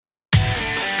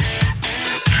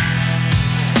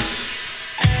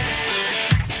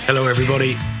Hello,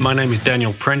 everybody. My name is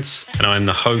Daniel Prince, and I am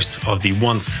the host of the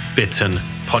Once Bitten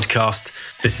podcast.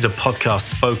 This is a podcast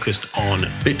focused on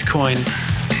Bitcoin.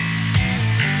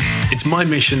 It's my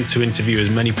mission to interview as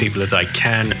many people as I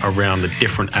can around the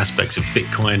different aspects of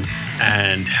Bitcoin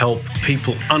and help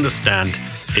people understand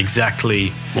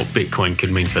exactly what Bitcoin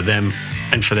could mean for them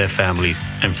and for their families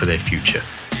and for their future.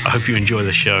 I hope you enjoy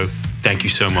the show. Thank you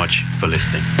so much for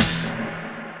listening.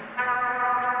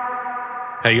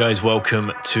 Hey guys,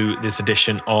 welcome to this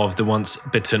edition of the Once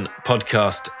Bitten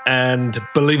podcast. And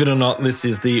believe it or not, this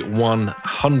is the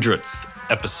 100th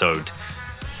episode.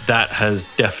 That has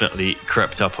definitely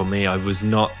crept up on me. I was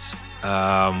not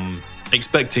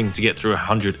expecting to get through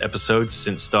 100 episodes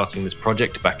since starting this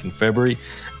project back in February.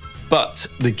 But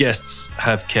the guests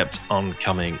have kept on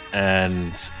coming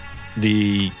and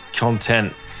the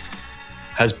content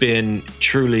has been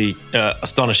truly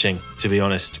astonishing, to be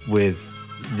honest, with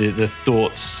the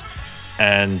thoughts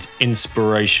and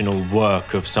inspirational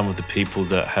work of some of the people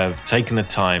that have taken the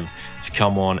time to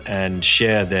come on and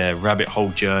share their rabbit hole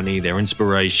journey, their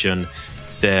inspiration,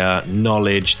 their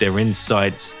knowledge, their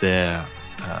insights, their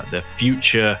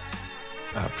future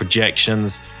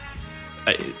projections.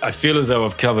 I feel as though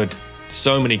I've covered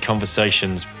so many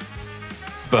conversations,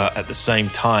 but at the same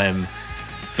time,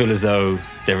 feel as though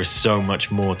there is so much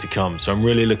more to come. So I'm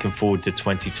really looking forward to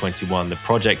 2021. The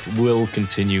project will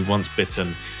continue. Once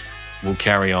Bitten will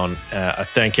carry on. I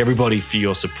thank everybody for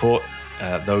your support.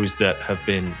 Those that have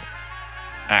been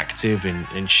active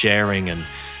in sharing and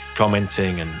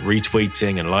commenting and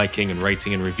retweeting and liking and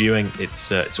rating and reviewing.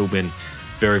 It's all been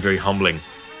very, very humbling.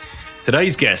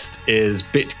 Today's guest is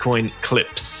Bitcoin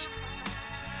Clips.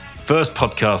 First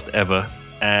podcast ever.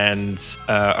 And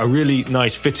a really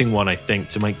nice fitting one, I think,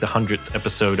 to make the 100th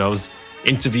episode. I was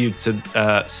introduced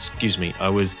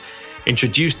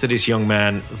to this young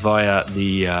man via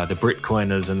the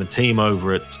Bitcoiners and the team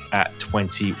over at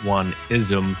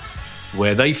 21ism,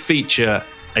 where they feature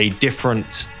a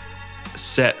different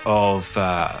set of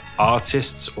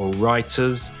artists or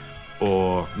writers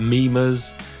or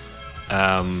memers,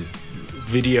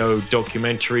 video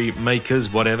documentary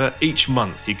makers, whatever. Each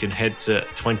month you can head to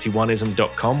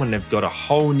 21ism.com and they've got a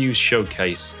whole new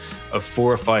showcase of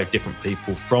 4 or 5 different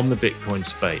people from the Bitcoin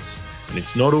space. And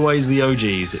it's not always the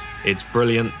OGs. It's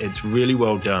brilliant. It's really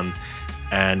well done.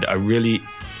 And I really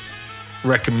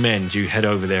recommend you head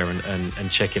over there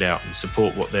and check it out and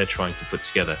support what they're trying to put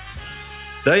together.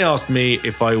 They asked me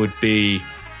if I would be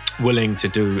willing to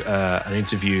do an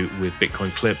interview with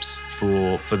Bitcoin Clips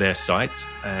for their site,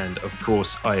 and of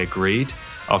course I agreed.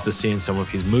 After seeing some of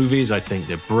his movies, I think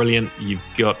they're brilliant. You've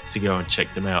got to go and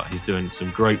check them out. He's doing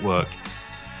some great work.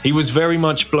 He was very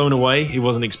much blown away. He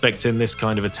wasn't expecting this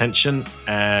kind of attention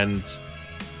and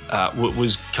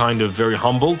was kind of very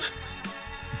humbled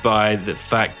by the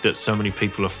fact that so many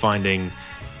people are finding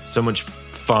so much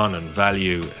fun and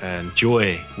value and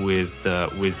joy with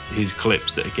his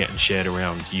clips that are getting shared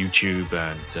around YouTube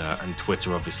and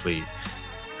Twitter. Obviously,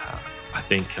 I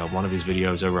think one of his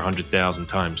videos over 100,000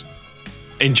 times.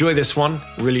 Enjoy this one.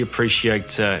 Really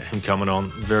appreciate him coming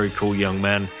on. Very cool young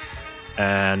man,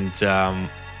 and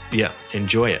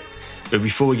enjoy it. But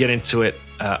before we get into it,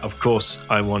 of course,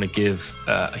 I want to give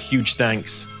a huge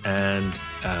thanks and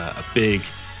a big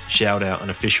shout out, an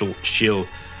official shill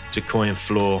to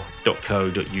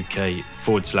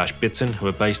coinfloor.co.uk/bitten, who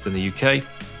are based in the UK.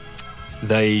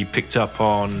 They picked up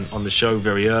on the show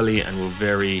very early and were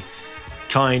very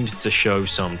kind to show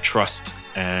some trust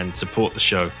and support the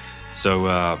show.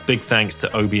 So big thanks to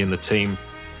Obi and the team,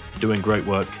 doing great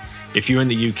work. If you're in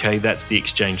the UK, that's the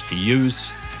exchange to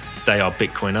use. They are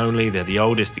Bitcoin only. They're the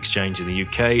oldest exchange in the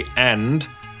UK and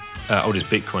oldest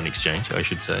Bitcoin exchange, I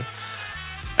should say.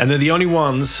 And they're the only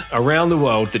ones around the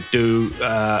world that do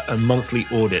a monthly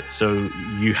audit. So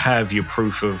you have your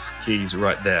proof of keys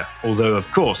right there. Although, of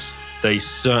course, they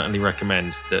certainly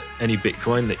recommend that any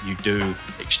Bitcoin that you do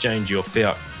exchange your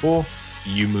fiat for,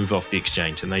 you move off the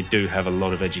exchange. And they do have a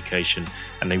lot of education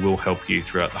and they will help you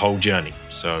throughout the whole journey.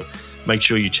 So make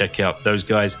sure you check out those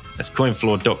guys. That's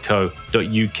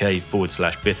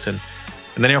coinfloor.co.uk/bitten.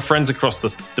 And then our friends across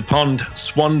the pond,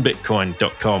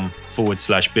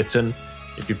 swanbitcoin.com/bitten.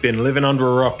 If you've been living under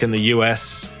a rock in the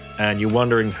US and you're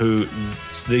wondering who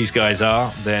these guys are,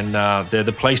 then they're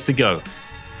the place to go.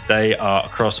 They are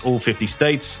across all 50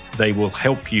 states. They will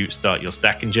help you start your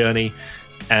stacking journey.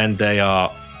 And they are,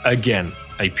 again,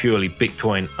 a purely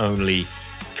Bitcoin-only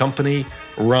company,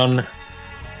 run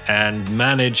and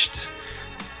managed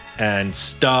and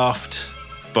staffed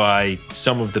by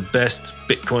some of the best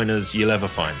Bitcoiners you'll ever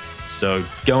find. So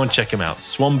go and check them out.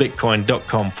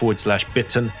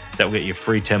 swanbitcoin.com/bitten. That will get you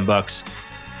free $10.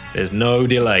 There's no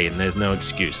delay and there's no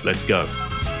excuse. Let's go.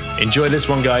 Enjoy this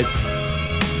one, guys.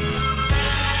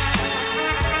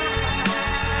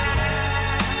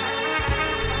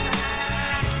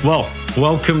 Well,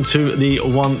 welcome to the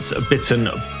Once Bitten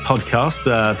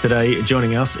podcast. Today,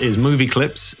 joining us is Movie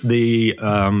Clips, the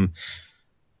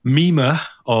memer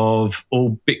of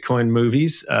all Bitcoin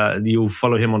movies. You'll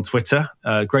follow him on Twitter.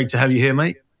 Great to have you here,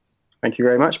 mate. Thank you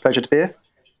very much. Pleasure to be here.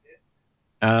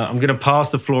 I'm going to pass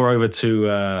the floor over to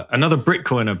another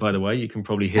Bitcoiner, by the way. You can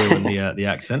probably hear in the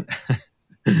accent.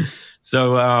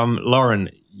 So,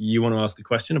 Lauren, you want to ask a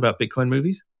question about Bitcoin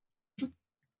movies?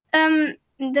 The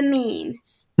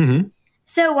memes. Mm-hmm.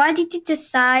 So why did you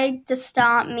decide to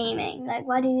start meming? Like,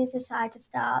 why did you decide to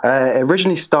start? It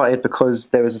originally started because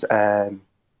there was... so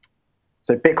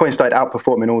Bitcoin started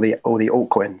outperforming all the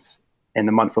altcoins in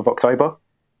the month of October.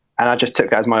 And I just took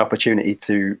that as my opportunity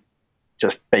to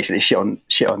just basically shit on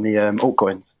the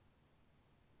altcoins.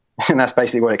 And that's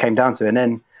basically what it came down to. And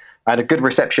then I had a good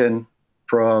reception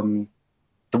from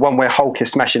the one where Hulk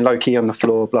is smashing Loki on the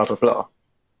floor, blah, blah, blah.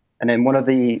 And then one of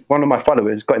my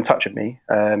followers got in touch with me.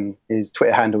 His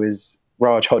Twitter handle is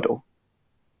Raj Hoddle.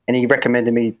 And he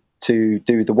recommended me to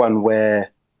do the one where,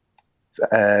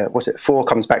 Thor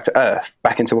comes back to Earth,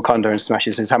 back into Wakanda and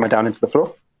smashes his hammer down into the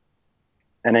floor.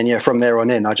 And then, from there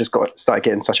on in, I just started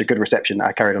getting such a good reception that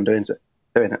I carried on doing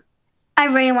it. I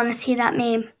really want to see that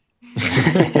meme.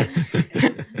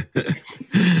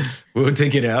 We'll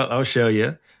dig it out. I'll show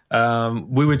you.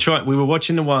 We were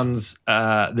watching the ones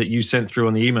that you sent through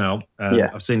on the email.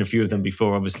 I've seen a few of them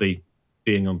before, obviously,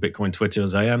 being on Bitcoin Twitter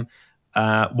as I am.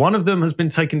 One of them has been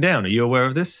taken down. Are you aware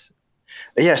of this?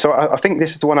 Yeah, so I think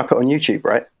this is the one I put on YouTube,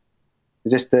 right?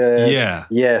 Is this the... Yeah.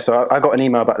 Yeah, so I got an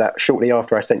email about that shortly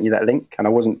after I sent you that link, and I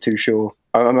wasn't too sure.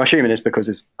 I'm assuming it's because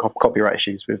it's copyright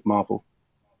issues with Marvel.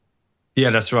 Yeah,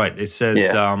 that's right. It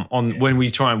says on when we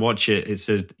try and watch it, it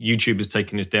says YouTube has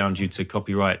taken this down due to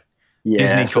copyright,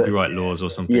 Disney copyright laws or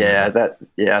something. Yeah,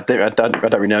 I don't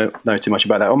really know too much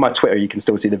about that. On my Twitter, you can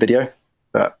still see the video,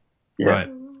 but yeah.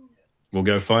 Right. We'll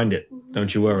go find it.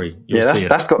 Don't you worry. You'll see it.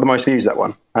 That's got the most views, that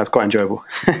one. That's quite enjoyable.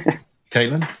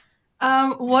 Caitlin?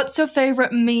 What's your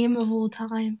favorite meme of all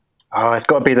time? Oh, it's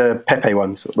got to be the Pepe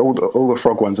ones. All the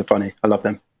frog ones are funny. I love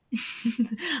them.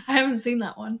 I haven't seen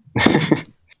that one.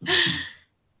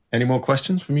 Any more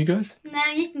questions from you guys? No,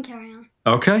 you can carry on.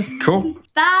 Okay, cool.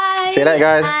 Bye. See you later,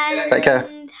 guys. Bye. Take care.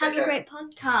 And have a great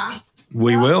podcast.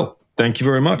 We will. Thank you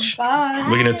very much. Bye.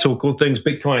 We're going to talk all things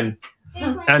Bitcoin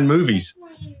and movies.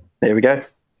 There we go.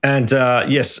 And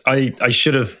yes, I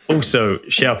should have also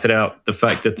shouted out the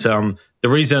fact that the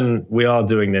reason we are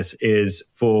doing this is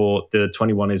for the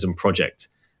 21ism project.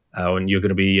 And you're going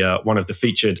to be one of the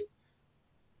featured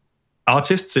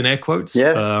artists, in air quotes.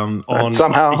 Yeah,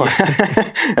 somehow.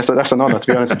 That's an honor, to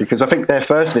be honest with you, because I think their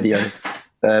first video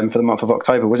for the month of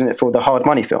October, wasn't it for the Hard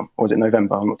Money film? Or was it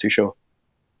November? I'm not too sure.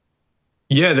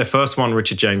 Yeah, their first one,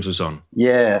 Richard James was on.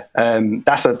 Yeah,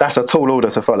 that's a tall order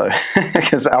to follow,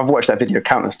 because I've watched that video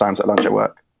countless times at lunch at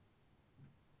work.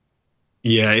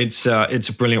 Yeah, it's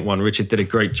a brilliant one. Richard did a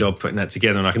great job putting that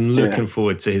together, and I'm looking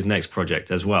forward to his next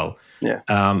project as well. Yeah.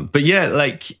 But yeah,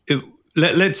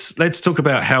 let's talk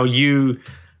about how you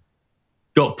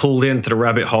got pulled into the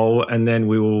rabbit hole, and then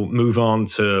we will move on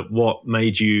to what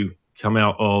made you come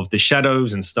out of the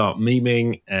shadows and start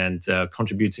memeing and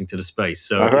contributing to the space.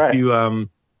 So, if you,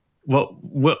 what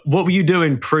were you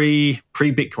doing pre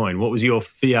Bitcoin? What was your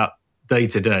fiat day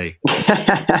to day?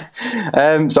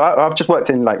 So I've just worked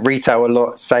in like retail a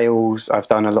lot, sales. I've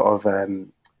done a lot of.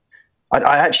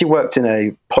 I actually worked in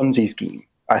a Ponzi scheme.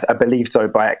 I believe so.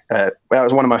 That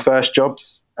was one of my first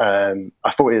jobs. I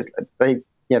thought it was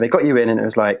they got you in, and it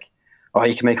was like, oh,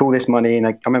 you can make all this money. And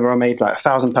I remember I made like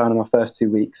 £1,000 in my first 2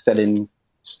 weeks selling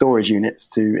storage units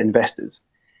to investors.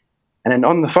 And then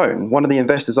on the phone, one of the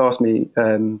investors asked me,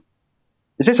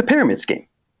 "Is this a pyramid scheme?"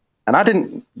 And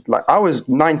I was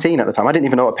 19 at the time. I didn't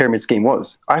even know what a pyramid scheme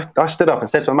was. I stood up and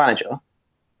said to my manager,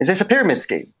 "Is this a pyramid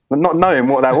scheme?" Not knowing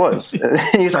what that was.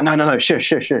 He was like, no,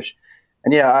 shush.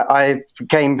 And yeah, I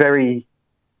became very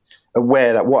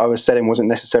aware that what I was selling wasn't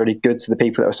necessarily good to the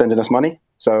people that were sending us money.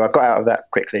 So I got out of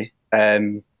that quickly.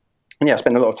 And yeah, I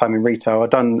spent a lot of time in retail. I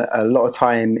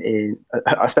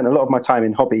spent a lot of my time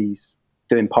in hobbies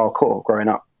doing parkour growing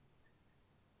up.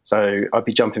 So I'd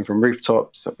be jumping from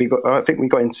rooftops. I think we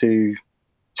got into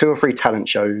 2 or 3 talent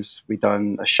shows. We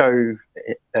done a show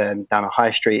down a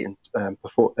high street and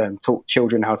taught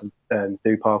children how to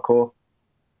do parkour.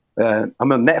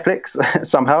 I'm on Netflix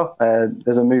somehow.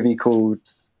 There's a movie called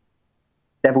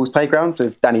Devil's Playground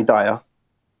with Danny Dyer.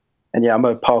 And yeah, I'm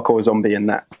a parkour zombie in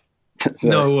that. So,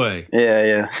 no way.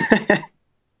 Yeah.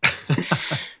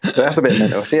 That's a bit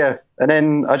mental. So yeah, and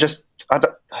then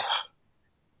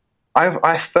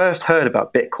I first heard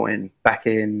about Bitcoin back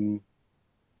in,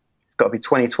 it's got to be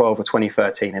 2012 or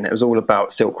 2013, and it was all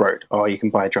about Silk Road. Oh, you can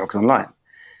buy drugs online.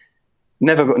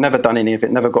 Never done any of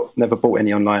it. Never bought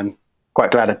any online.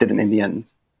 Quite glad I didn't in the end.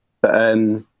 But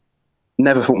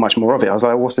never thought much more of it. I was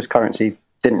like, what's this currency?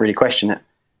 Didn't really question it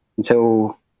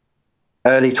until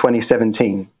early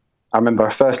 2017. I remember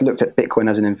I first looked at Bitcoin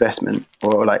as an investment,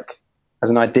 or like as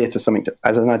an idea for something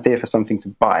to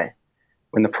buy,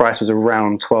 when the price was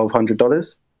around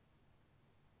 $1,200.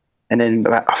 And then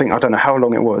I don't know how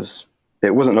long it was.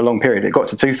 It wasn't a long period. It got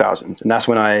to 2,000, and that's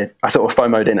when I sort of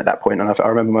FOMO'd in at that point. And I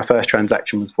remember my first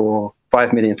transaction was for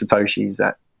 5 million Satoshis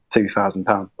at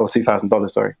 £2,000 or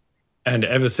 $2,000. Sorry. And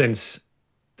ever since,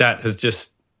 that has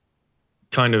just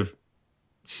kind of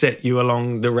set you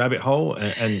along the rabbit hole.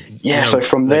 And yeah, so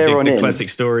from there on the in, classic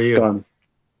story of,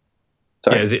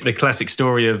 Sorry. yeah, is it the classic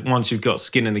story of once you've got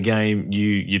skin in the game,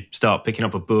 you start picking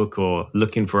up a book or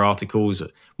looking for articles?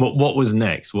 What was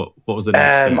next? What was the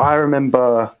next thing? I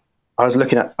remember I was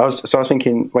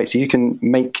thinking, wait, so you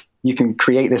can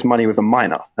create this money with a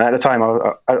miner. And at the time,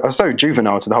 I was so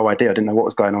juvenile to the whole idea. I didn't know what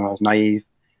was going on. I was naive.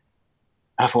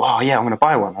 And I thought, oh yeah, I'm going to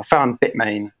buy one. I found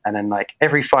Bitmain, and then like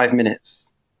every 5 minutes,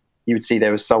 you would see they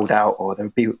were sold out, or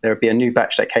there would be a new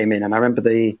batch that came in. And I remember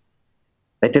they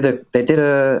were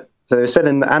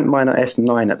selling the Antminer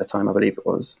S9 at the time, I believe it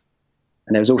was,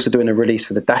 and they was also doing a release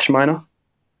for the Dash Miner.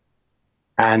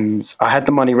 And I had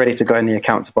the money ready to go in the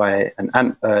account to buy a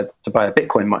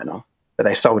Bitcoin miner, but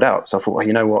they sold out. So I thought, well,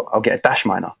 you know what? I'll get a Dash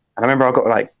miner. And I remember I got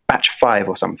like batch 5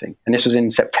 or something, and this was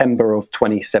in September of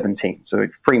 2017, so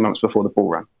 3 months before the bull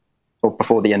run, or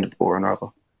before the end of the bull run rather.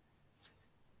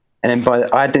 And then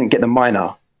I didn't get the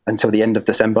miner until the end of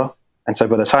December, and so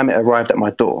by the time it arrived at my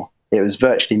door, it was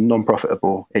virtually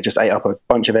non-profitable. It just ate up a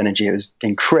bunch of energy. It was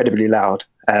incredibly loud,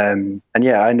 and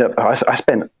yeah, I think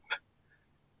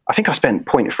I spent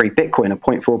 0.3 Bitcoin or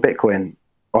 0.4 Bitcoin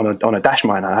on a Dash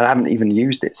miner. I haven't even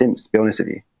used it since, to be honest with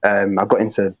you. I got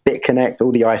into BitConnect,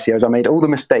 all the ICOs. I made all the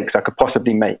mistakes I could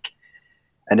possibly make.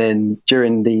 And then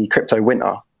during the crypto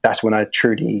winter, that's when I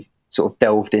truly sort of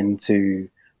delved into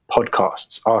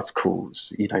podcasts,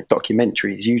 articles,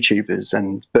 documentaries, YouTubers,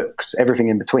 and books, everything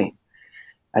in between.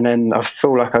 And then I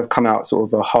feel like I've come out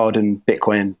sort of a hardened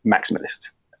Bitcoin maximalist.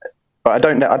 But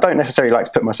I don't necessarily like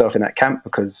to put myself in that camp,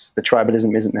 because the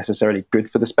tribalism isn't necessarily good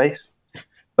for the space.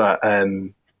 But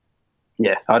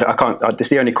yeah, I can't. It's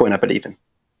the only coin I believe in.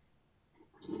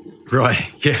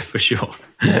 Right. Yeah, for sure.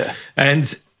 Yeah.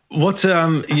 And what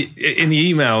in the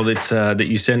email that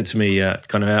you sent to me,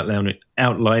 kind of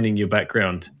outlining your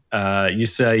background, you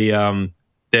say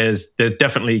there's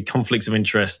definitely conflicts of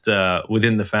interest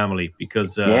within the family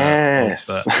because yes.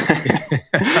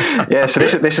 Yeah. So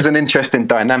this is an interesting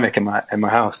dynamic in my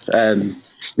house.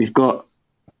 We've got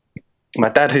my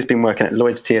dad, who's been working at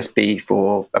Lloyd's TSB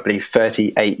for, I believe,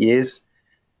 38 years.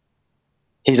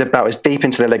 He's about as deep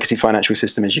into the legacy financial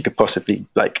system as you could possibly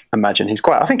imagine.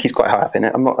 I think he's quite high up in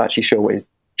it. I'm not actually sure what his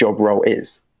job role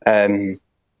is. But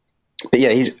yeah,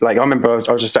 he's I remember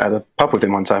I was just at the pub with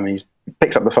him one time, and he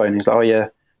picks up the phone and he's like, oh yeah,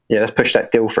 let's push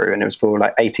that deal through. And it was for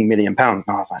 £80 million. And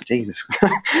I was like, Jesus. Do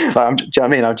you know what I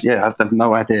mean? I have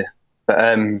no idea.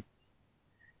 But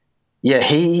yeah,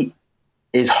 he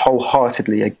is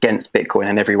wholeheartedly against Bitcoin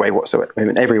in every way whatsoever,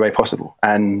 in every way possible.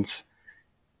 And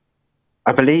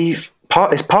I believe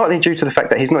it's partly due to the fact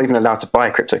that he's not even allowed to buy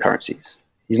cryptocurrencies.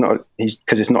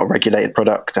 Because it's not a regulated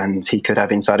product, and he could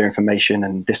have insider information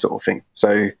and this sort of thing.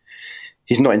 So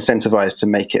he's not incentivized to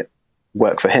make it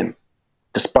work for him,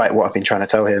 despite what I've been trying to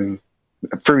tell him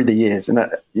through the years. And I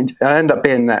end up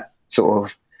being that sort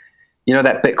of,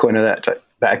 that Bitcoiner,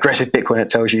 that aggressive Bitcoiner that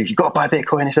tells you got to buy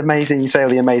Bitcoin, it's amazing. You say all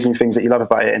the amazing things that you love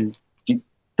about it, and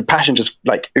the passion just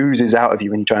oozes out of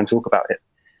you when you try and talk about it.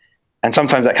 And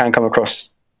sometimes that can come across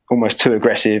almost too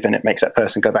aggressive, and it makes that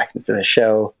person go back into their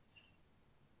shell.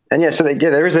 And yeah, so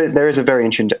there is a very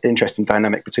interesting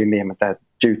dynamic between me and my dad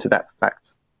due to that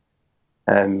fact.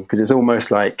 Because it's almost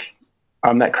like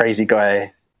I'm that crazy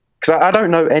guy. Because I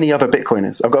don't know any other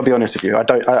Bitcoiners. I've got to be honest with you.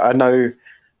 I know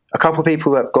a couple of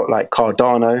people that have got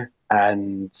Cardano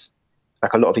and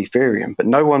a lot of Ethereum, but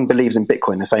no one believes in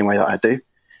Bitcoin the same way that I do.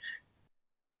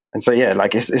 And so yeah,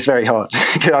 it's very hard.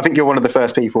 I think you're one of the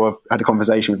first people I've had a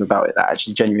conversation with about it that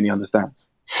actually genuinely understands.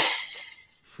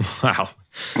 Wow.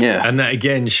 Yeah. And that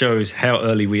again shows how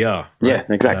early we are. Right? Yeah,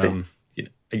 exactly.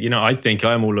 I think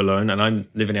I'm all alone, and I'm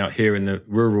living out here in the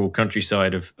rural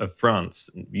countryside of France.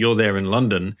 You're there in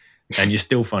London, and you're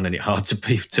still finding it hard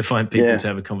to find people to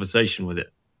have a conversation with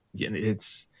it. It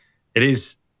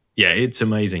is, Yeah, it's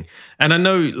amazing. And I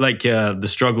know like the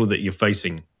struggle that you're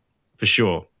facing for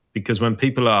sure, because when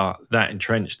people are that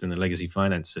entrenched in the legacy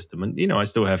finance system, and, I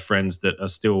still have friends that are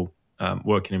still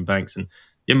working in banks, and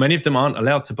many of them aren't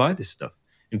allowed to buy this stuff.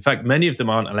 In fact, many of them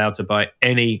aren't allowed to buy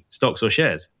any stocks or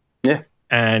shares. Yeah.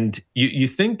 And you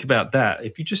think about that,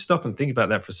 if you just stop and think about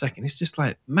that for a second, it's just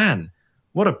like, man,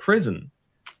 what a prison.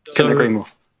 Couldn't agree more.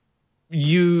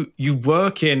 You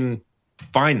work in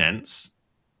finance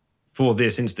for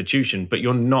this institution, but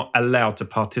you're not allowed to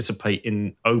participate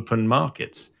in open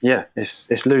markets. Yeah,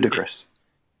 it's ludicrous.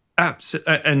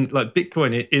 Absolutely. And like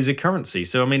Bitcoin is a currency.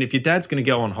 So, I mean, if your dad's going to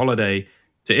go on holiday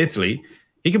to Italy,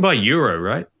 he can buy euro,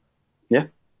 right? Yeah.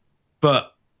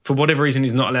 But for whatever reason,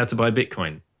 he's not allowed to buy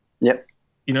Bitcoin. Yep.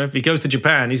 If he goes to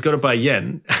Japan, he's got to buy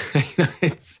yen.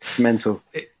 It's mental.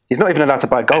 He's not even allowed to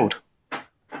buy gold.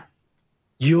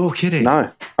 You're kidding. No,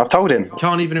 I've told him.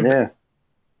 Can't even. Yeah.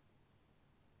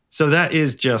 So that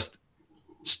is just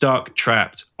stuck,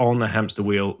 trapped on the hamster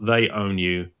wheel. They own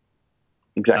you.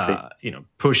 Exactly.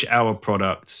 Push our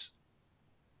products,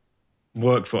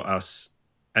 work for us,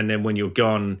 and then when you're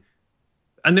gone,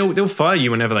 and they'll fire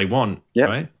you whenever they want,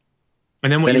 right?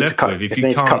 And then what you're left with, if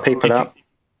you can't cut people out.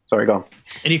 Sorry, go on.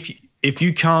 And if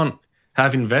you can't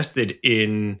have invested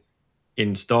in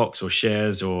stocks or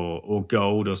shares or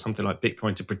gold or something like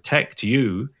Bitcoin to protect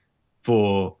you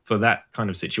for that kind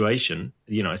of situation,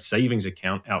 a savings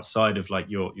account outside of like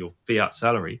your fiat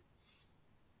salary,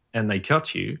 and they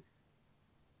cut you,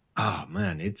 oh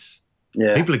man,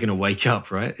 people are going to wake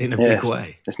up, right, in a big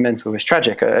way. It's mental. It's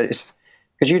tragic. It's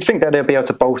because you'd think that they'll be able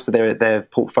to bolster their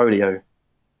portfolio,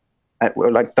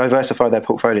 like diversify their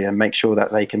portfolio and make sure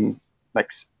that they can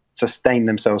like sustain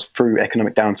themselves through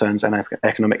economic downturns and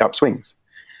economic upswings.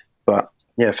 But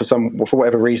yeah, for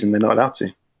whatever reason, they're not allowed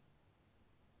to.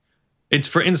 It's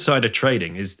for insider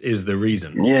trading is the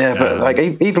reason. Yeah, but like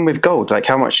even with gold, like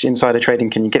how much insider trading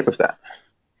can you get with that?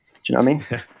 Do you know what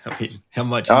I mean? How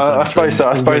much? I suppose so.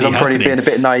 I suppose I'm probably being a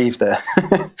bit naive there.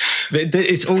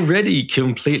 It's already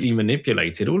completely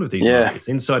manipulated. All of these markets,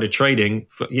 insider trading.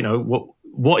 For,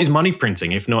 what is money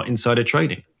printing if not insider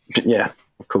trading? Yeah,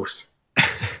 of course.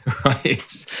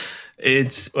 Right.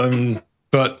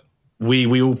 But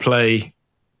we all play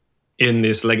in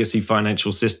this legacy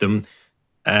financial system,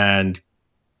 and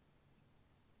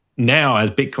now as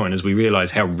Bitcoiners, we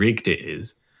realize how rigged it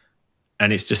is,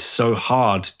 and it's just so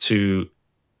hard to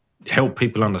help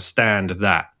people understand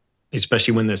that,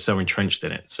 especially when they're so entrenched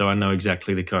in it. So I know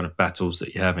exactly the kind of battles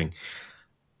that you're having,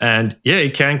 and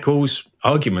it can cause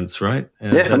arguments, right?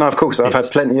 No, of course. I've had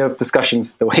plenty of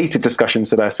discussions, or heated discussions,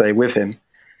 should I say, with him.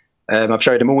 I've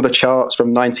showed him all the charts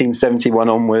from 1971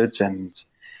 onwards, and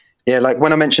like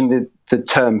when I mentioned the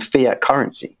term fiat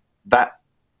currency, that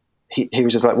he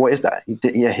was just like, "What is that?"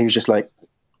 He was just like,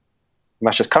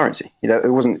 "That's just currency."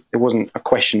 It wasn't a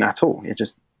question at all. It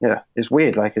just it's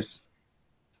weird. Like it's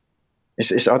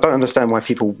I don't understand why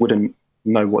people wouldn't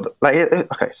know what.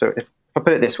 Okay, so if I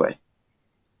put it this way,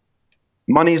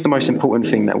 money is the most important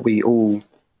thing the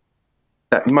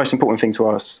most important thing to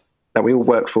us that we all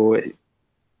work for. It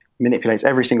manipulates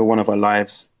every single one of our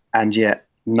lives, and yet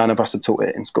none of us are taught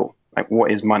it in school. Like,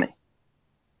 what is money?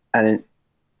 And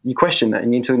you question that,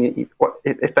 and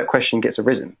if that question gets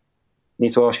arisen, you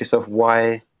need to ask yourself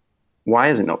why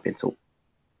is it not being taught?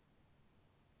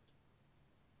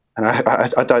 And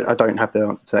I don't have the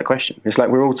answer to that question. It's like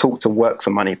we're all taught to work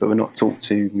for money, but we're not taught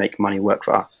to make money work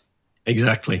for us.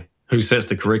 Exactly. Who sets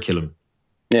the curriculum?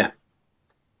 Yeah.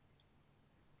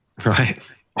 Right.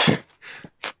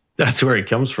 That's where it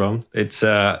comes from.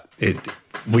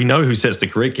 We know who sets the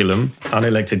curriculum,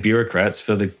 unelected bureaucrats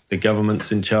for the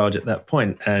governments in charge at that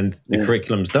point, and the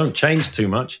curriculums don't change too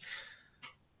much.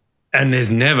 And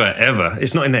there's never, ever,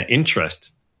 it's not in their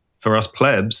interest for us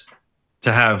plebs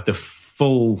to have the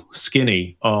full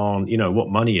skinny on, what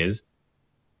money is.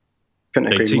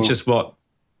 They teach us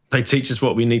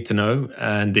what we need to know.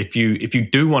 And if you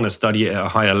do want to study it at a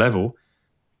higher level,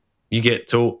 you get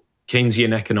taught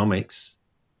Keynesian economics,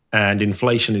 and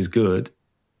inflation is good.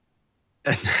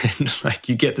 And then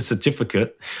you get the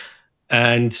certificate,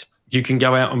 and you can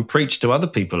go out and preach to other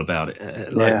people about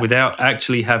it, without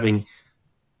actually having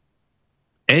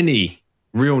any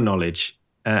real knowledge.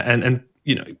 And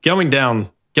going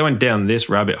down this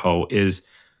rabbit hole is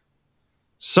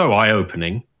so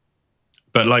eye-opening,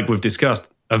 but like we've discussed,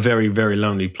 a very, very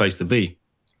lonely place to be.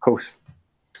 Of course.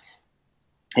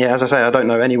 Yeah, as I say, I don't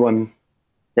know anyone.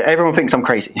 Yeah, everyone thinks I'm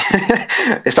crazy.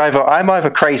 It's I'm either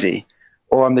crazy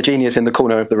or I'm the genius in the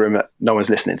corner of the room that no one's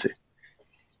listening to.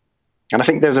 And I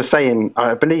think there's a saying,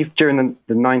 I believe during the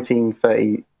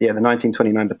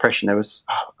 1929 depression, there was,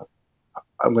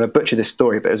 I'm going to butcher this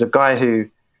story, but it was a guy who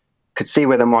could see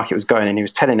where the market was going, and he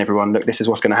was telling everyone, look, this is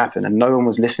what's going to happen. And no one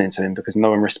was listening to him because no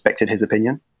one respected his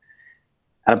opinion.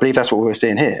 And I believe that's what we were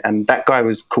seeing here. And that guy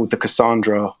was called the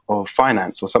Cassandra of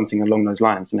finance or something along those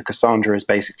lines. And the Cassandra is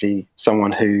basically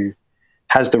someone who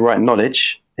has the right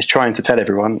knowledge, is trying to tell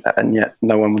everyone, and yet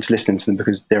no one was listening to them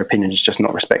because their opinion is just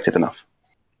not respected enough.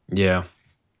 Yeah.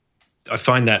 I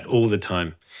find that all the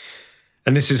time.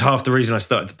 And this is half the reason I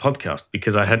started the podcast,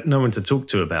 because I had no one to talk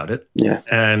to about it. Yeah.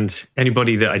 And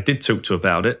anybody that I did talk to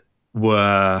about it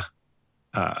were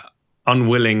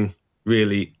unwilling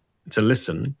really to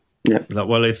listen. Yeah. Like,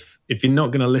 well, if you're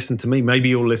not going to listen to me, maybe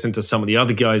you'll listen to some of the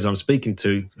other guys I'm speaking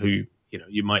to who,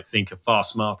 you might think are far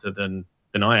smarter than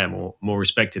I am, or more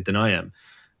respected than I am.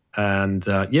 And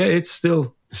it's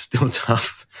still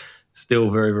tough,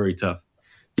 still very, very tough.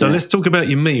 So let's talk about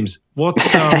your memes. What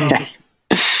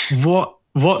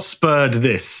spurred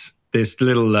this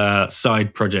little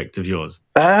side project of yours?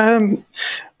 I'll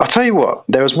tell you what.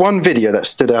 There was one video that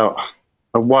stood out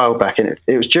a while back, and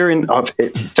it was during. Tell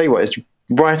you what, it's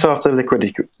right after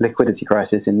the liquidity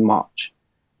crisis in March,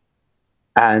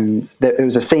 and it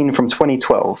was a scene from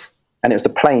 2012, and it was the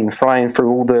plane flying through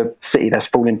all the city that's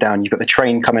falling down. You've got the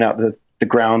train coming out the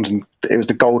ground, and it was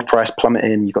the gold price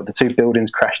plummeting. You've got the two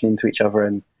buildings crashing into each other,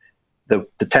 and the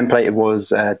template was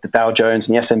the Dow Jones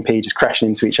and the S&P just crashing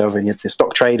into each other, and you had the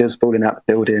stock traders falling out the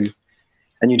building,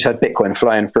 and you just had Bitcoin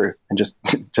flying through and just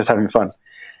having fun.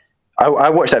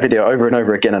 I watched that video over and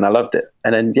over again, and I loved it.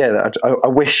 And then, I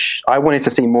wish I wanted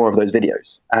to see more of those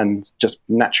videos, and just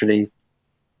naturally,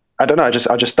 I don't know, I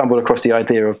just stumbled across the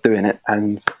idea of doing it,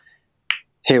 and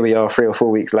here we are 3 or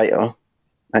 4 weeks later,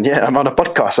 and I'm on a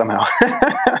podcast somehow.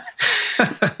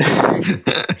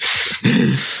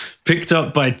 Picked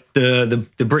up by the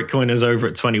Bitcoiners over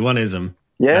at 21ism.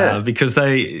 Yeah. Because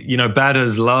they,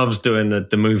 Badders loves doing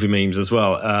the movie memes as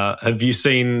well. Have you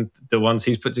seen the ones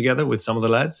he's put together with some of the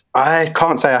lads? I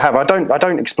can't say I have. I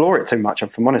don't explore it too much,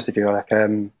 if I'm honest with you.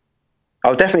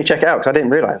 I'll definitely check it out because I didn't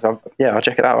realize. I'll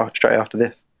check it out straight after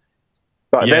this.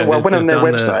 But I went on their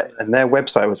website, and their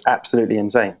website was absolutely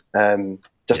insane. The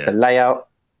layout,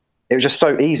 it was just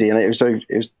so easy, and it was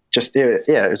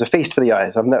a feast for the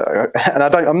eyes. I'm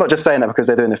not just saying that because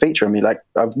they're doing a feature on me. Like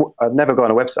I've never gone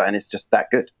on a website, and it's just that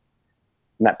good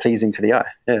and that pleasing to the eye.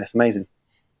 Yeah, it's amazing.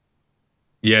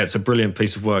 Yeah, it's a brilliant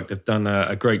piece of work. They've done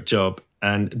a great job,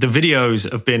 and the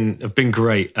videos have been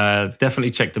great.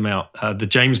 Definitely check them out. The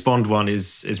James Bond one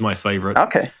is my favorite.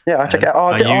 Okay, yeah, I'll check it out.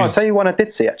 I'll tell you one I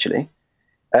did see actually.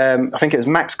 I think it was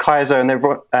Max Kaiser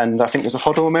and I think it was a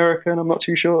Hodl American. I'm not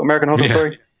too sure. American Hodl,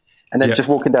 sorry. And then just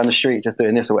walking down the street, just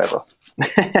doing this or whatever.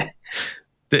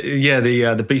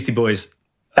 The Beastie Boys.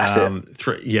 That's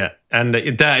it. And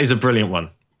that is a brilliant one.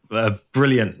 A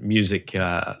brilliant music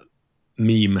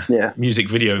meme. Yeah. Music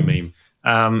video meme.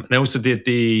 They also did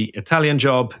the Italian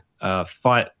Job,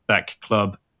 Fight Back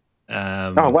Club.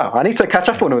 Oh wow! I need to catch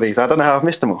up on all these. I don't know how I've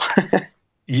missed them all.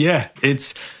 Yeah,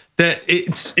 it's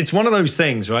one of those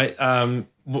things, right?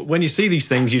 When you see these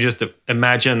things, you just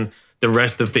imagine the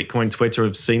rest of Bitcoin Twitter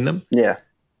have seen them. Yeah.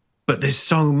 But there's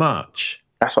so much.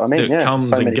 That's what I mean. That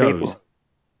comes and goes people.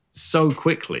 So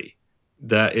quickly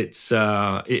that it's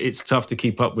tough to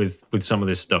keep up with some of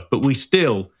this stuff. But we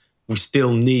still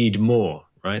need more,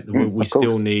 right? We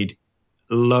still need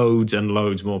loads and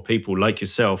loads more people like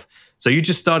yourself. So you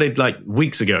just started like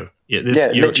weeks ago. You're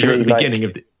at the beginning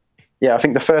of the. Yeah, I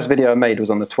think the first video I made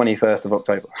was on the 21st of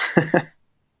October.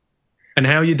 And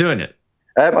how are you doing it?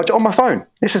 On my phone.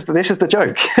 This is the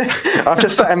joke. I've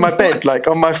just sat in my bed, like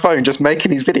on my phone, just making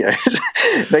these videos.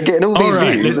 They're getting all these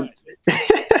views.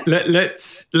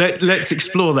 Let's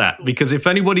explore that, because if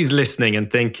anybody's listening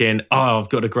and thinking, "Oh, I've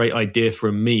got a great idea for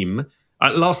a meme,"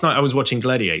 last night I was watching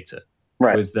Gladiator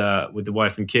with the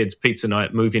wife and kids, pizza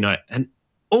night, movie night, and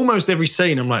almost every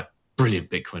scene I'm like, brilliant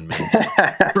Bitcoin meme.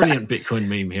 Brilliant Bitcoin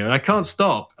meme here. I can't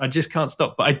stop. I just can't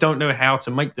stop. But I don't know how to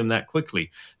make them that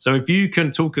quickly. So if you can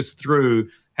talk us through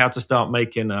how to start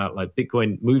making like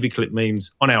Bitcoin movie clip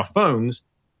memes on our phones,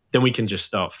 then we can just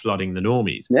start flooding the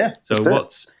normies. Yeah. So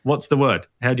what's the word?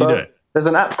 How do you do it? There's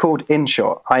an app called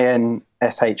InShot,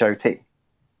 InShot.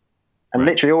 And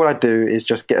literally all I do is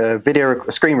just get a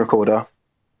screen recorder,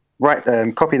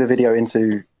 copy the video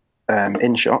into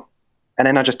InShot, and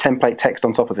then I just template text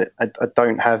on top of it. I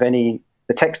don't have the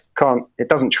text it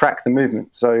doesn't track the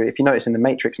movement. So if you notice in the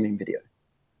Matrix meme video,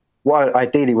 what I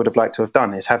ideally would have liked to have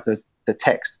done is have the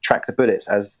text track the bullets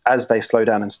as they slow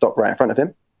down and stop right in front of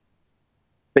him.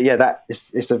 But yeah,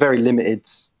 it's a very limited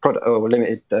product or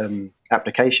limited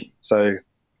application. So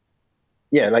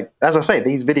yeah, like as I say,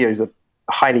 these videos are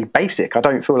highly basic. I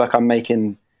don't feel like I'm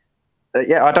making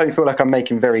yeah, I don't feel like I'm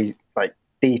making very like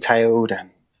detailed and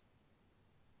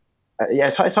yeah,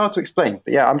 it's hard to explain.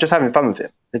 But yeah, I'm just having fun with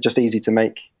it. It's just easy to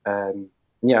make.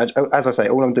 Yeah, as I say,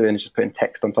 all I'm doing is just putting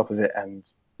text on top of it and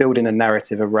building a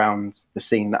narrative around the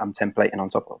scene that I'm templating on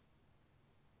top of.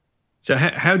 So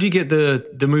how do you get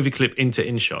the movie clip into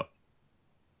InShot?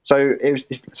 So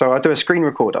so I'd do a screen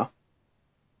recorder,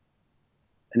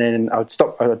 and then I'd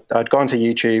stop. I'd go onto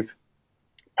YouTube,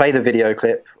 play the video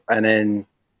clip, and then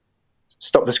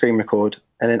stop the screen record,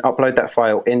 and then upload that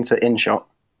file into InShot,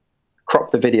 crop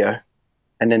the video,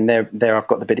 and then there I've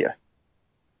got the video,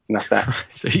 and that's that.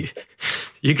 So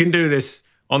you can do this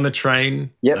on the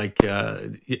train. Yep. Like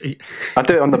I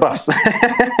do it on the bus.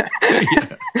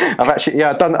 Yeah. I've actually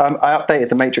I updated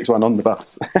the Matrix one on the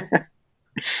bus.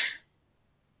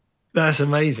 That's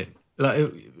amazing. Like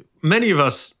many of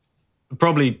us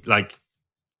probably like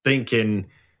thinking,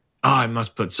 I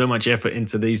must put so much effort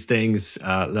into these things.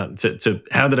 To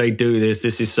how do they do this?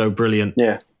 This is so brilliant.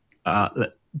 Yeah.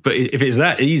 But if it's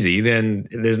that easy, then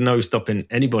there's no stopping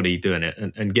anybody doing it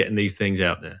and getting these things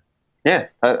out there. Yeah,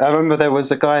 I remember there was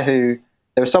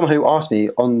someone who asked me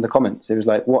on the comments. It was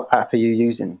like, "What app are you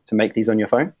using to make these on your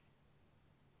phone?"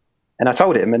 And I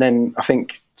told him, and then I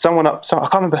think I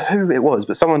can't remember who it was,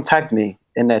 but someone tagged me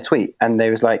in their tweet, and they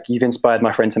was like, "You've inspired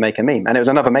my friend to make a meme," and it was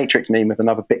another Matrix meme with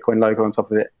another Bitcoin logo on top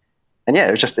of it. And yeah,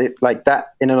 it was just like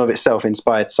that in and of itself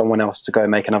inspired someone else to go and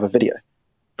make another video.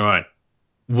 All right,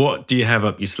 what do you have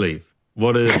up your sleeve?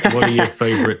 What are your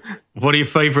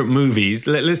favorite movies?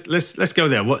 Let's go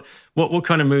there. What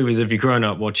kind of movies have you grown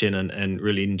up watching and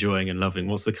really enjoying and loving?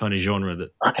 What's the kind of genre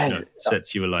that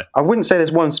sets you alight? I wouldn't say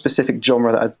there's one specific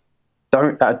genre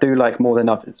that I do like more than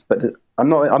others, but I'm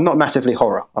not massively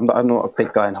horror. I'm not a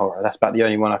big guy in horror. That's about the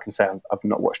only one I can say I've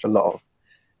not watched a lot of.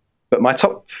 But my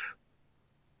top,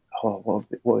 what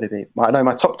would it be? I know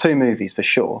my top two movies for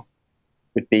sure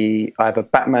would be either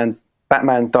Batman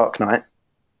Dark Knight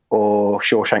or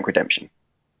Shawshank Redemption.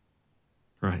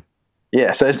 Right.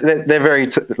 Yeah, so they're very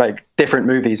like different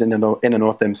movies in and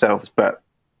of themselves. But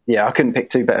yeah, I couldn't pick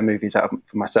two better movies out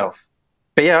for myself.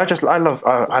 But yeah, I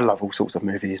love all sorts of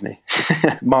movies. Me,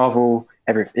 Marvel,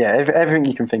 everything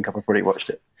you can think of. I've already watched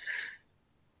it.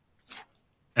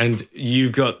 And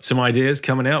you've got some ideas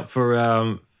coming out for,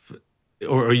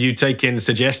 or are you taking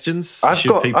suggestions? I've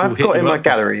got in my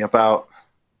gallery about.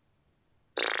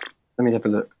 Let me have a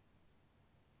look.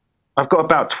 I've got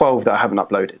about 12 that I haven't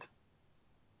uploaded.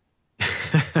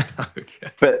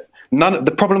 Okay. But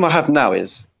the problem I have now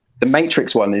is the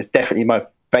Matrix one is definitely my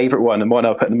favorite one and one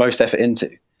I'll put the most effort into.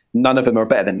 None of them are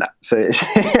better than that. So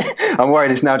I'm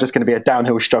worried it's now just going to be a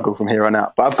downhill struggle from here on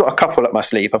out. But I've got a couple up my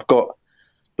sleeve. I've got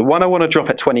the one I want to drop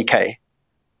at 20K.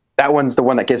 That one's the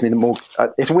one that gives me the more...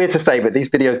 it's weird to say, but these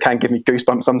videos can give me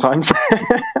goosebumps sometimes.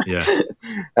 Yeah.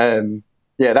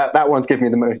 Yeah, that one's giving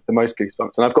me the most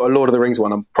goosebumps. And I've got a Lord of the Rings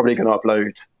one I'm probably going to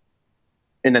upload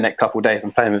in the next couple of days.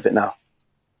 I'm playing with it now.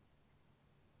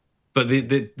 But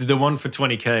the one for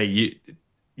 20K,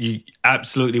 you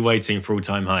absolutely waiting for All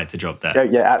Time High to drop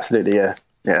that? Yeah, absolutely,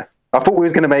 yeah. I thought we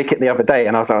was going to make it the other day,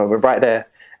 and I was like, oh, we're right there.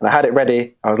 And I had it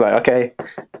ready. I was like, okay,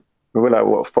 we were like,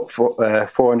 what,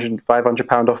 400, 500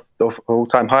 pound off All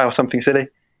Time High or something silly.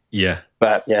 Yeah.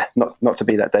 But yeah, not to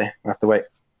be that day. I have to wait.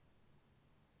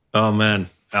 Oh man,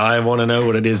 I want to know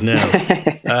what it is now.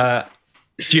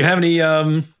 Do you have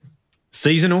any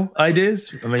seasonal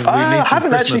ideas? I mean, we need some haven't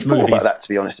Christmas actually thought movies. about that, to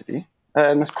be honest with you.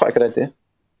 That's quite a good idea.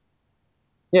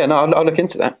 Yeah, no, I'll look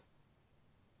into that.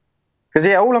 Because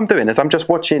yeah, all I'm doing is I'm just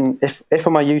watching. If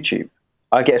on my YouTube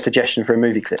I get a suggestion for a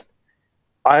movie clip,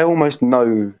 I almost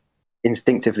know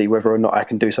instinctively whether or not I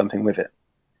can do something with it.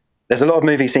 There's a lot of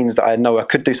movie scenes that I know I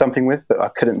could do something with, but I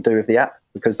couldn't do with the app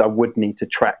because I would need to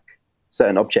track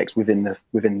certain objects within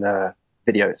the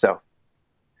video itself.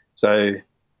 So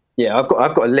yeah, I've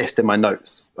got a list in my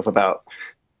notes of about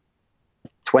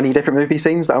 20 different movie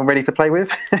scenes that I'm ready to play with.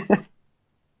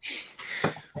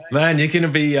 Man, you're going to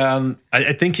be,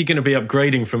 I think you're going to be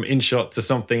upgrading from InShot to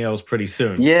something else pretty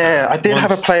soon. Yeah, I did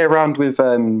have a play around with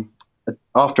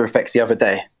After Effects the other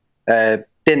day.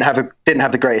 Didn't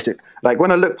have the greatest. Like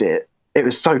when I looked at it, it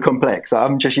was so complex.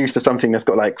 I'm just used to something that's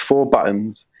got like 4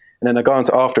 buttons, and then I go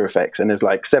into After Effects and there's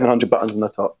like 700 buttons on the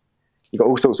top. You've got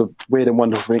all sorts of weird and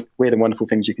wonderful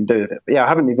things you can do with it. But yeah, I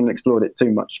haven't even explored it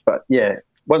too much. But yeah,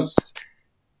 once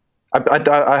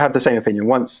I have the same opinion.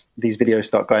 Once these videos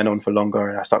start going on for longer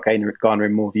and I start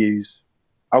garnering more views,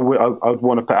 I would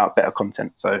want to put out better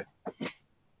content. So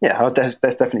yeah, that's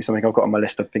definitely something I've got on my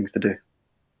list of things to do.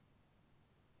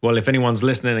 Well, if anyone's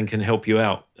listening and can help you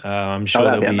out, I'm sure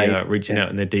they'll be reaching out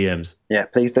in their DMs. Yeah,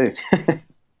 please do.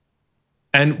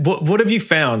 And what have you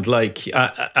found? Like,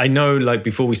 I know, like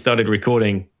before we started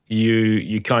recording,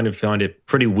 you kind of find it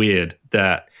pretty weird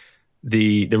that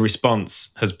the response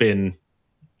has been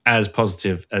as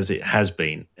positive as it has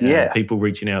been. People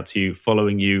reaching out to you,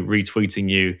 following you, retweeting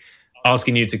you,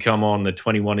 asking you to come on the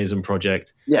 21ism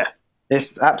project. Yeah,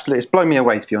 it's blown me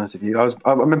away, to be honest with you.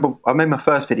 I remember I made my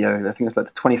first video. I think it was like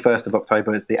the 21st of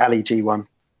October. It's the Ali G one.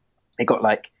 It got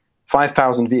like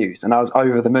 5,000 views, and I was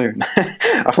over the moon.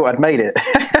 I thought I'd made it.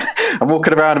 I'm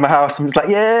walking around in my house. I'm just like,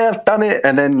 yeah, I've done it.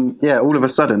 And then, all of a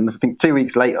sudden, I think 2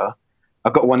 weeks later, I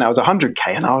got one that was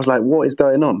 100K, and I was like, what is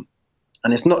going on?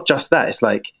 And it's not just that. It's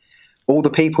like all the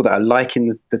people that are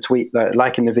liking the tweet,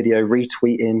 liking the video,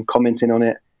 retweeting, commenting on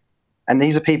it. And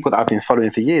these are people that I've been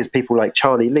following for years. People like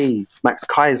Charlie Lee, Max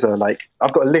Kaiser. Like,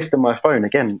 I've got a list on my phone,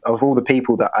 again, of all the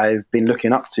people that I've been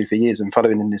looking up to for years and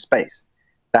following in this space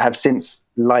that have since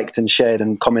liked and shared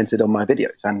and commented on my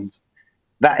videos. And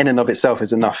that in and of itself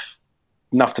is enough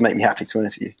to make me happy, to be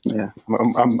honest with you. Yeah,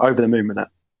 I'm over the moon with that.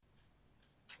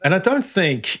 And I don't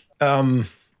think, I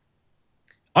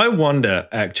wonder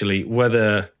actually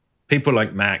whether people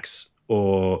like Max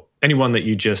or anyone that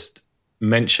you just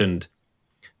mentioned,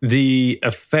 the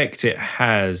effect it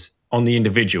has on the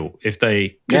individual, if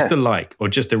they just a like or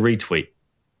just a retweet.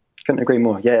 Couldn't agree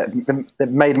more. Yeah, it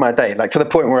made my day. Like, to the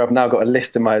point where I've now got a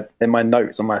list in my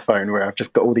notes on my phone where I've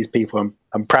just got all these people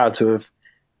I'm proud to have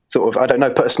sort of, I don't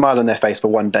know, put a smile on their face for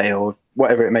one day or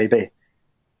whatever it may be.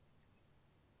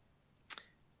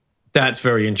 That's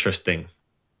very interesting,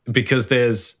 because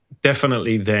there's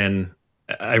definitely then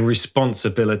a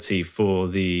responsibility for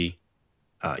the,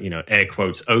 air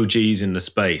quotes, OGs in the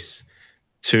space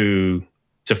to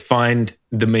find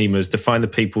the memers, to find the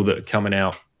people that are coming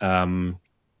out, the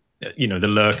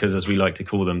lurkers, as we like to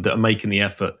call them, that are making the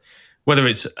effort, whether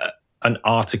it's an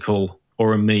article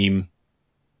or a meme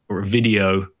or a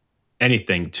video,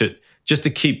 anything, to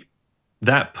keep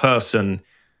that person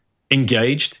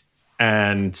engaged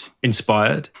and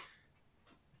inspired.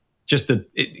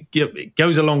 It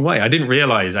goes a long way. I didn't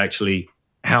realize actually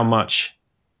how much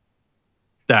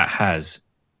that has,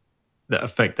 the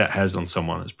effect that has on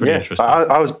someone. It's pretty interesting.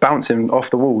 I was bouncing off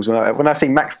the walls when I see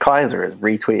Max Kaiser has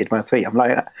retweeted my tweet. I'm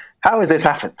like, how has this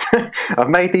happened? I've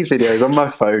made these videos on my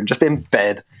phone, just in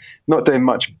bed, not doing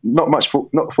much, not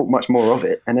thought much more of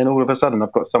it. And then all of a sudden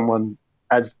I've got someone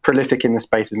as prolific in the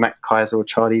space as Max Kaiser or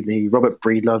Charlie Lee, Robert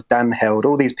Breedlove, Dan Held,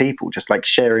 all these people just like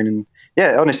sharing. And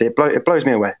honestly, it blows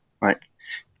me away. Like,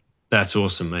 that's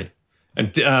awesome, mate.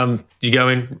 And you go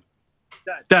in,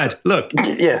 Dad, look.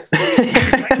 Yeah.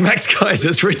 Max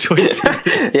Kaiser's retweeted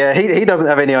this. Yeah, he doesn't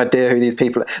have any idea who these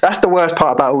people are. That's the worst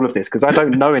part about all of this, because I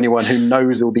don't know anyone who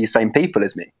knows all these same people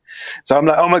as me. So I'm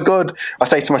like, oh my God. I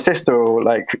say to my sister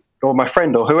or my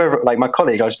friend or whoever, like my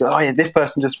colleague, I was just like, oh yeah, this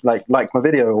person just liked my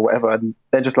video or whatever. And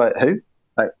they're just like, who?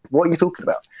 Like, what are you talking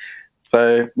about?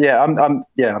 So yeah, I'm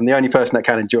the only person that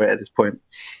can enjoy it at this point.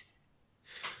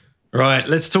 Right.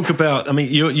 Let's talk about. I mean,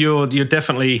 you're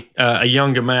definitely a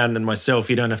younger man than myself.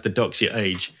 You don't have to dox your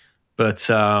age, but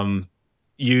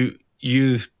you.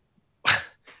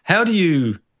 How do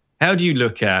you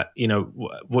look at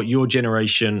what your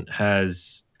generation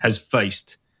has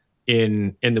faced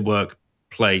in the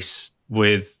workplace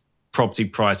with property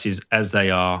prices as they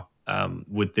are,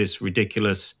 with this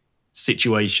ridiculous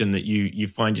situation that you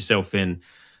find yourself in,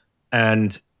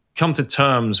 and come to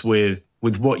terms with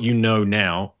what you know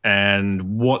now and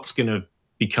what's going to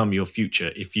become your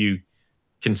future if you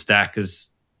can stack as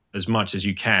much as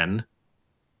you can.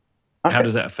 Okay. How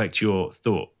does that affect your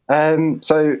thought?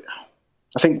 So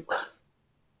I think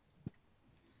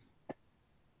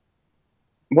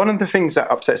one of the things that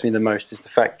upsets me the most is the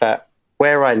fact that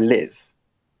where I live,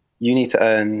 you need to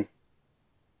earn.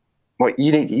 Well,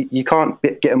 you can't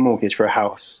get a mortgage for a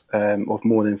house of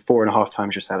more than 4.5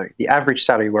 times your salary. The average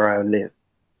salary where I live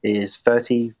is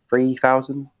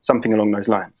 33,000, something along those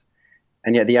lines,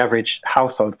 and yet the average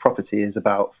household property is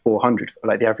about 400.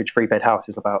 Like, the average 3-bed house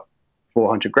is about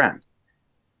 400 grand.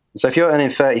 So if you're earning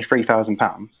 £33,000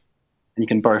 and you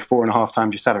can borrow 4.5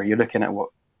 times your salary, you're looking at what?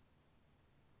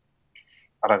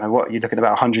 I don't know what. You're looking at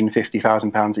about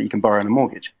 £150,000 that you can borrow on a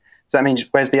mortgage. So that means,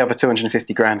 where's the other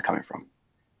 250 grand coming from?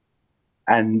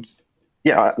 And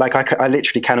yeah, like I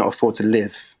literally cannot afford to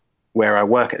live where I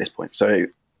work at this point. So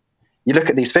you look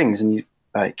at these things and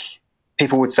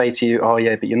people would say to you, oh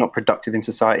yeah, but you're not productive in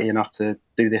society enough to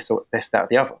do this or this, that, or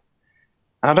the other.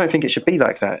 And I don't think it should be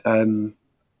like that.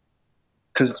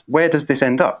 Because where does this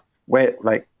end up?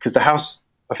 Because the house,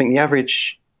 I think the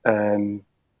average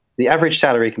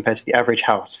salary compared to the average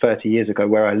house 30 years ago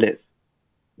where I live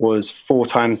was 4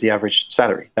 times the average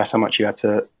salary. That's how much you had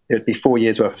to. It would be 4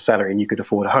 years worth of salary and you could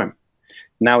afford a home.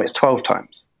 Now it's 12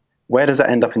 times. Where does that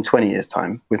end up in 20 years'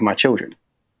 time with my children?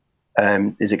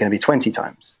 Is it going to be 20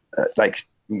 times?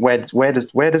 Where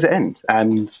does it end?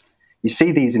 And you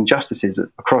see these injustices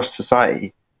across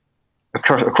society,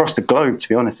 across the globe, to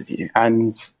be honest with you,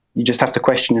 and you just have to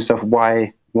question yourself,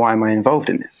 why am I involved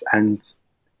in this? And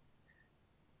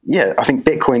yeah, I think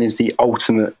Bitcoin is the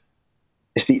ultimate.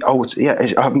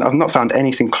 I've not found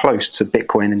anything close to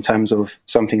Bitcoin in terms of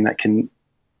something that can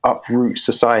uproot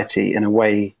society in a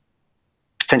way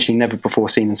potentially never before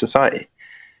seen in society.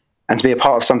 And to be a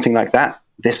part of something like that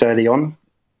this early on,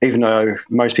 even though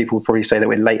most people would probably say that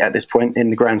we're late at this point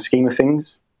in the grand scheme of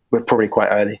things, we're probably quite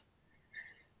early.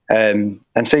 And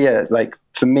so, yeah, like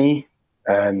for me,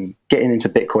 getting into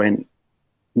Bitcoin,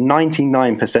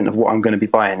 99% of what I'm going to be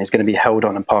buying is going to be held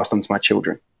on and passed on to my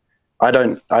children.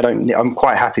 I'm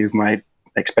quite happy with my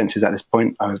expenses at this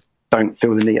point. I don't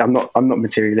feel the need. I'm not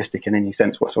materialistic in any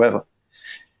sense whatsoever.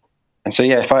 And so,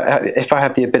 yeah, if I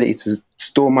have the ability to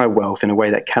store my wealth in a way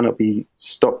that cannot be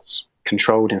stopped,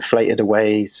 controlled, inflated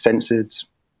away, censored,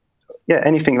 yeah,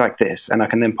 anything like this, and I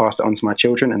can then pass it on to my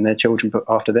children and their children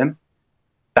after them,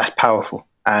 that's powerful.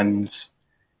 And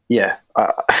yeah,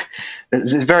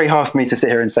 it's very hard for me to sit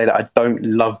here and say that I don't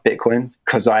love Bitcoin,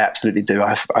 because I absolutely do.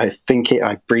 I think it,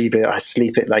 I breathe it, I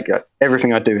sleep it. Like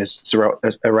everything I do is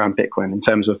around Bitcoin in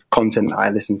terms of content that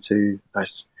I listen to,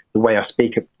 the way I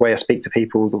speak to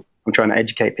people. I'm trying to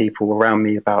educate people around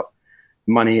me about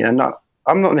money, and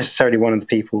I'm not necessarily one of the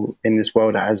people in this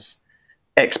world that has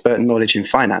expert knowledge in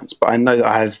finance, but I know that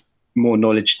I have more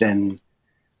knowledge than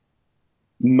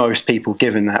most people,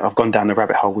 given that I've gone down the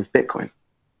rabbit hole with Bitcoin.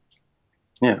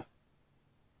 Yeah.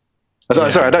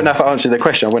 Sorry, I don't know if I answered the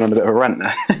question. I went on a bit of a rant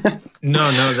there.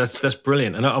 No, that's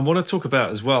brilliant. And I want to talk about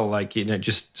as well, like,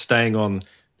 just staying on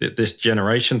this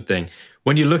generation thing.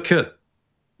 When you look at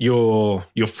your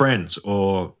friends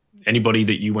or anybody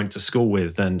that you went to school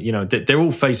with, and they're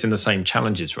all facing the same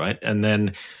challenges, right? And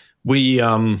then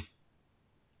the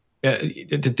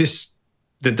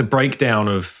breakdown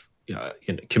of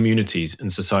communities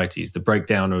and societies, the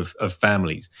breakdown of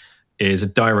families, is a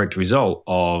direct result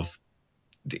of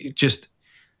just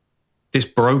this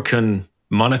broken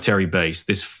monetary base,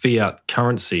 this fiat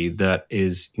currency that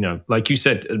is, like you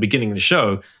said at the beginning of the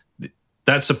show,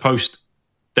 that's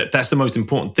the most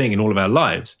important thing in all of our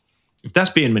lives. If that's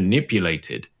being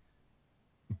manipulated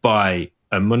by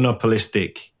a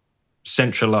monopolistic,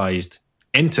 centralized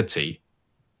entity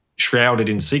shrouded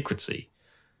in secrecy,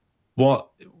 how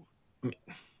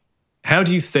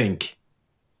do you think?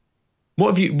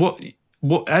 What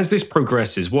as this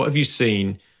progresses, what have you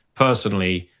seen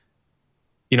personally?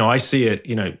 I see it,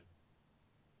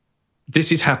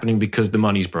 this is happening because the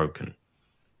money's broken.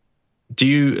 Do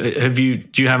you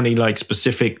have any like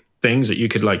specific things that you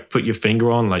could like put your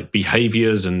finger on, like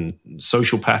behaviors and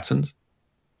social patterns?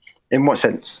 In what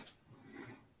sense?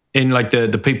 In like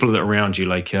the people that are around you,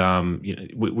 like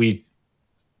the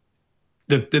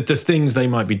things they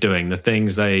might be doing, the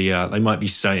things they might be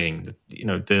saying,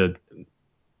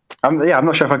 I'm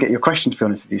not sure if I get your question, to be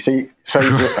honest with you. So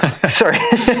sorry.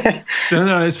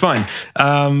 No, it's fine.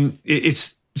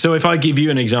 So if I give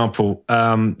you an example,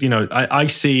 I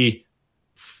see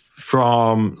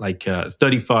from like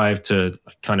 35 to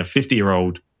kind of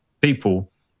 50-year-old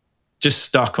people just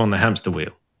stuck on the hamster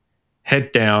wheel,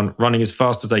 head down, running as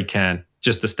fast as they can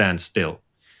just to stand still.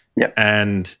 Yeah.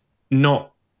 And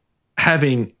not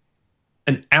having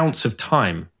an ounce of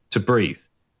time to breathe,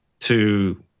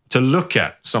 to look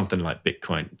at something like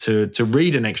Bitcoin, to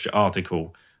read an extra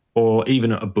article or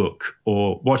even a book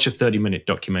or watch a 30-minute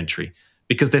documentary,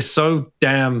 because they're so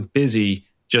damn busy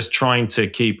just trying to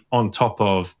keep on top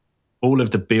of all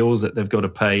of the bills that they've got to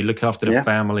pay, look after the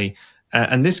family.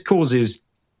 And this causes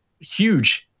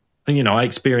huge, I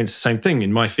experienced the same thing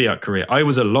in my fiat career. I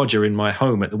was a lodger in my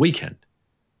home at the weekend.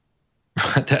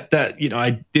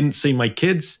 I didn't see my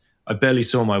kids. I barely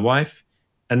saw my wife.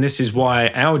 And this is why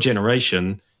our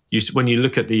generation, when you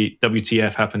look at the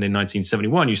WTF happened in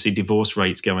 1971, you see divorce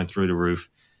rates going through the roof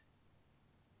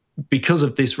because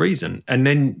of this reason. And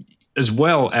then as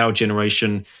well, our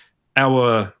generation,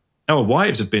 our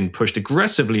wives have been pushed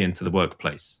aggressively into the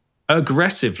workplace.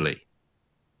 Aggressively.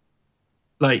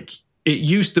 Like it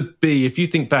used to be, if you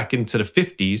think back into the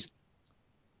 50s,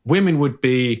 women would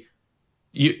be,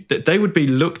 they would be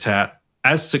looked at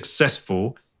as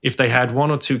successful if they had one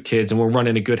or two kids and were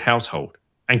running a good household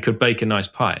and could bake a nice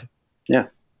pie. Yeah.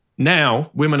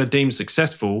 Now, women are deemed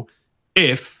successful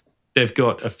if they've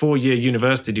got a 4-year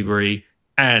university degree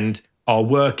and are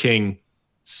working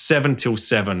 7 till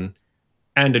 7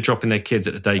 and are dropping their kids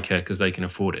at the daycare because they can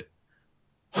afford it.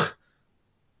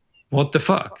 What the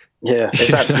fuck? Yeah,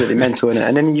 it's absolutely mental, isn't it?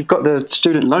 And then you've got the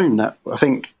student loan that I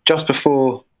think just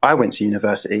before I went to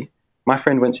university, my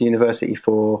friend went to university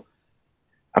for,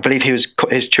 I believe his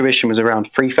tuition was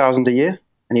around $3,000 a year,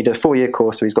 and he did a 4-year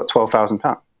course, so he's got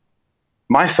 £12,000.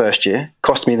 My first year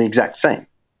cost me the exact same.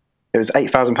 It was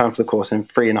 £8,000 for the course and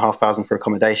 £3,500 for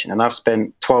accommodation, and I've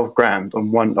spent 12 grand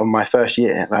on my first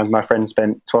year, and my friend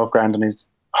spent 12 grand on his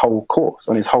whole course,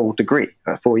 on his whole degree,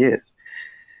 4 years.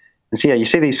 And so, yeah, you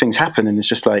see these things happen, and it's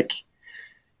just like,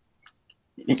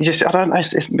 I don't know,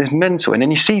 it's mental. And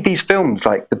then you see these films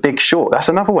like The Big Short. That's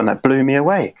another one that blew me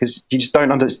away, because you just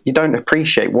you don't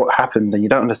appreciate what happened, and you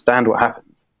don't understand what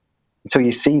happened until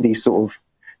you see these sort of.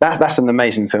 That's an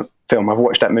amazing film. I've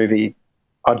watched that movie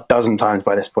a dozen times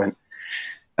by this point.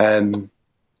 And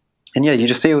yeah, you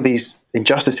just see all these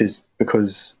injustices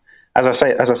because, as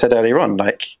I said earlier on,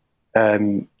 like.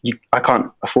 I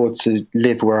can't afford to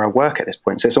live where I work at this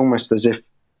point. So it's almost as if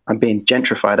I'm being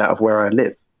gentrified out of where I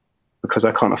live because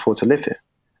I can't afford to live here.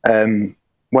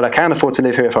 Well, I can afford to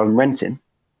live here if I'm renting,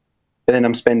 but then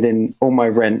I'm spending all my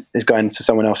rent is going to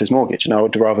someone else's mortgage, and I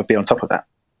would rather be on top of that.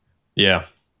 Yeah.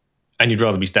 And you'd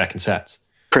rather be stacking sats.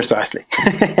 Precisely.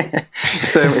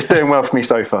 It's doing well for me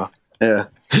so far. Yeah.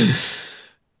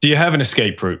 Do you have an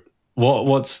escape route?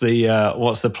 What's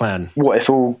the plan? What if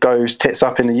all goes tits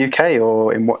up in the UK,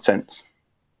 or in what sense?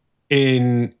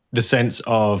 In the sense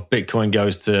of Bitcoin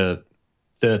goes to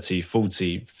 30,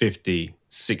 40, 50,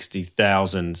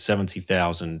 60,000,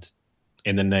 70,000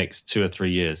 in the next 2 or 3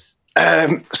 years.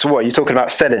 So what, are you talking about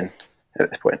selling at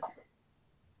this point?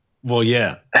 Well,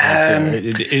 yeah.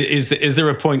 Is there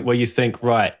a point where you think,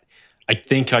 right, I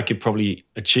think I could probably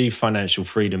achieve financial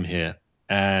freedom here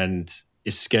and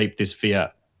escape this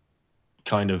fiat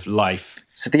kind of life?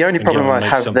 So the only problem I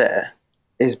have there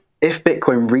is if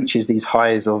Bitcoin reaches these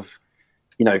highs of,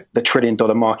 the $1 trillion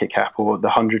market cap or the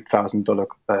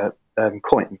 $100,000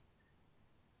 coin,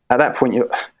 at that point,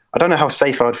 I don't know how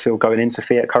safe I'd feel going into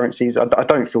fiat currencies. I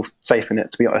don't feel safe in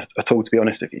it, to be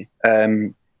honest with you.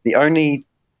 The only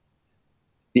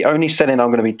selling I'm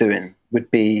going to be doing would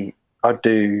be I'd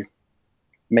do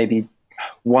maybe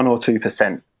 1 or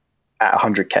 2% at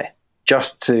 100K.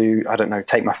 Just to, I don't know,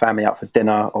 take my family out for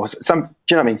dinner or some, do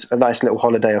you know what I mean? A nice little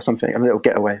holiday or something, a little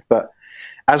getaway. But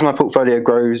as my portfolio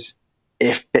grows,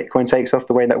 if Bitcoin takes off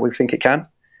the way that we think it can,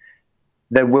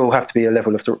 there will have to be a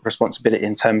level of responsibility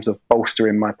in terms of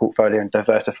bolstering my portfolio and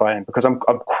diversifying, because I'm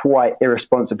quite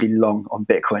irresponsibly long on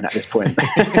Bitcoin at this point.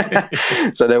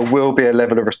 So there will be a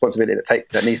level of responsibility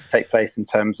that needs to take place in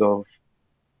terms of,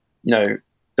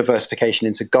 diversification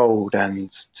into gold and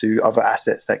to other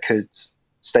assets that could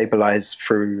stabilize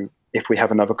through if we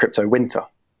have another crypto winter,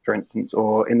 for instance,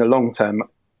 or in the long term,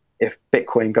 if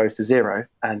Bitcoin goes to zero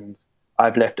and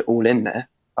I've left it all in there,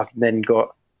 I've then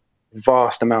got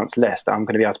vast amounts less that I'm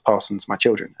going to be able to pass on to my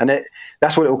children. And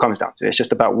that's what it all comes down to. It's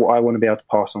just about what I want to be able to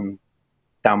pass on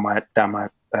down my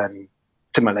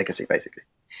to my legacy, basically.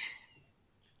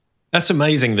 That's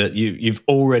amazing that you've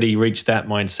already reached that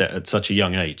mindset at such a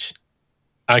young age.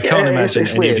 I can't imagine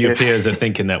any of your peers are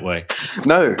thinking that way.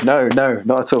 No, not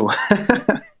at all.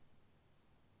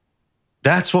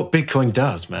 That's what Bitcoin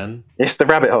does, man. It's the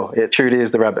rabbit hole. It truly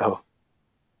is the rabbit hole.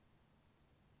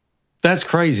 That's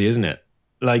crazy, isn't it?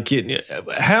 Like,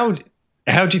 how do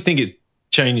you think it's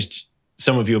changed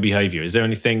some of your behavior? Is there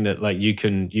anything that like you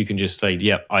can just say,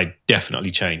 "Yep, I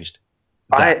definitely changed"?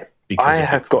 I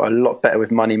have got a lot better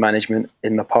with money management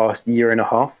in the past year and a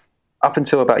half. Up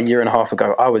until about a year and a half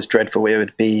ago, I was dreadful. It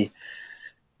would be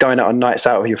going out on nights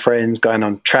out with your friends, going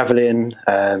on traveling.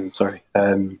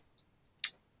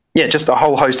 Just a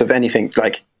whole host of anything,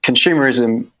 like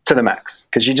consumerism to the max,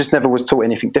 because you just never was taught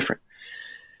anything different.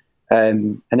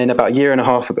 And then about a year and a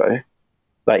half ago,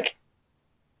 like,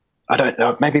 I don't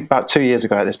know, maybe about 2 years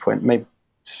ago at this point,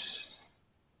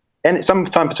 and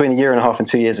sometime between a year and a half and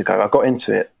 2 years ago, I got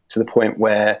into it to the point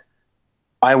where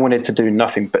I wanted to do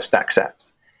nothing but stack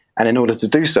sats. And in order to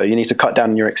do so, you need to cut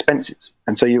down your expenses.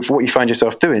 And so what you find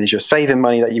yourself doing is you're saving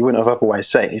money that you wouldn't have otherwise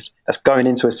saved. That's going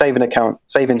into a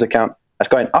savings account that's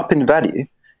going up in value,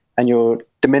 and you're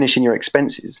diminishing your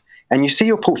expenses. And you see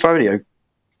your portfolio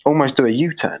almost do a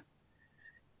U-turn.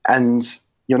 And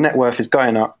your net worth is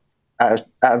going up at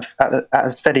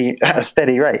a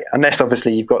steady rate. Unless,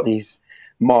 obviously, you've got these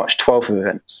March 12th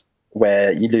events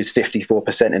where you lose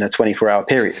 54% in a 24-hour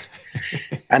period.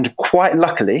 And quite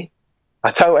luckily, I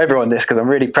tell everyone this because I'm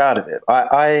really proud of it.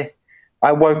 I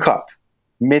woke up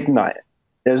midnight.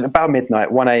 It was about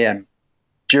midnight, 1 a.m.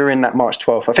 during that March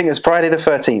 12th. I think it was Friday the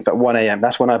 13th at 1 a.m.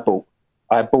 That's when I bought.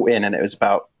 I bought in, and it was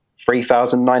about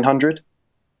 3,900.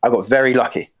 I got very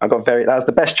lucky. That was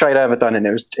the best trade I ever done, and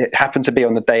it happened to be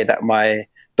on the day that my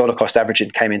dollar cost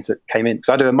averaging came in. Because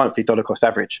I do a monthly dollar cost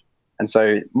average, and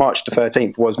so March the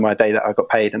 13th was my day that I got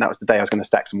paid, and that was the day I was going to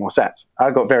stack some more sats.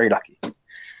 I got very lucky.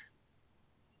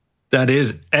 That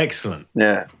is excellent.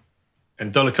 Yeah.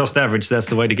 And dollar cost average, that's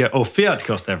the way to go. Or fiat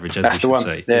cost average, as that's we should the one.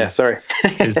 say. Yeah, sorry.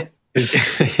 Yeah,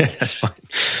 that's fine.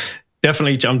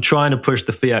 Definitely, I'm trying to push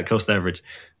the fiat cost average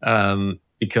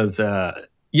because,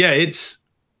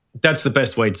 that's the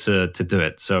best way to do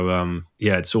it. So,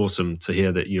 it's awesome to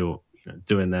hear that you're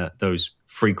doing those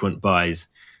frequent buys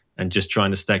and just trying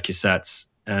to stack your sats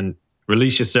and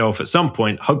release yourself at some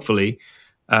point, hopefully,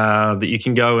 that you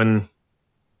can go and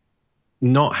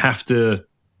not have to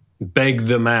beg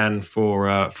the man for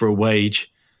a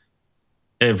wage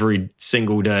every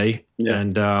single day,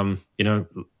 and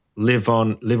live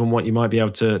on what you might be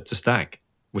able to stack,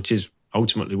 which is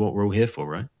ultimately what we're all here for,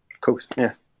 right? Of course,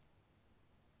 yeah.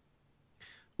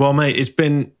 Well, mate, it's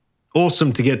been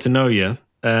awesome to get to know you,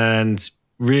 and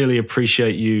really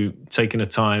appreciate you taking the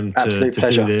time to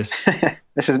do this.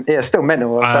 This is still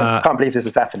mental. I can't believe this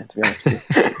is happening, to be honest with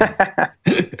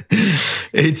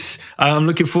you. I'm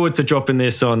looking forward to dropping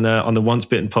this on the Once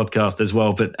Bitten podcast as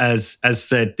well. But as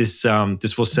said, this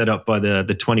was set up by the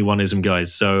 21ism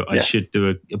guys, so I should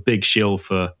do a big shill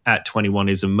for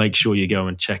 @21ism. Make sure you go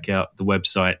and check out the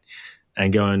website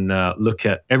and go and look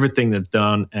at everything they've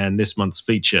done and this month's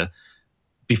feature.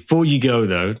 Before you go,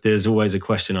 though, there's always a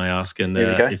question I ask, and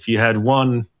if you had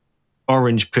one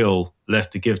orange pill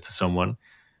left to give to someone,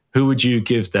 who would you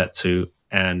give that to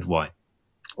and why?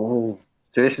 Oh,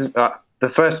 so this is the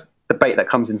first debate that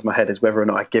comes into my head is whether or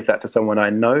not I give that to someone I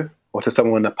know or to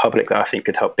someone in the public that I think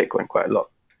could help Bitcoin quite a lot.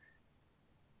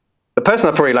 The person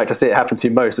I'd probably like to see it happen to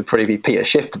most would probably be Peter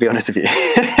Schiff, to be honest with you.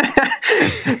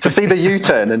 To see the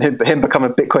U-turn and him become a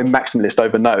Bitcoin maximalist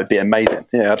overnight would be amazing.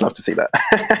 Yeah, I'd love to see that.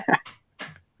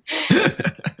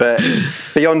 But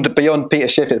beyond Peter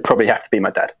Schiff, it'd probably have to be my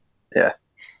dad. Yeah.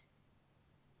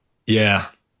 Yeah.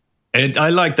 And I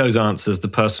like those answers, the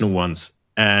personal ones.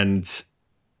 And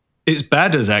it's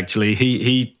Badders, actually.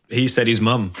 He said his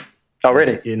mum. Oh,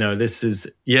 really? This is,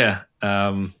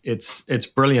 it's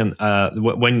brilliant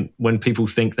when people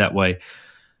think that way.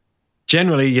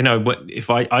 Generally, if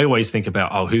I always think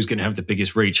about, who's going to have the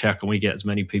biggest reach? How can we get as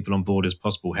many people on board as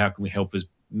possible? How can we help as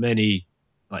many,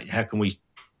 how can we,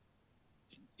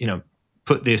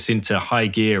 put this into high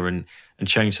gear and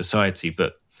change society?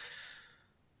 But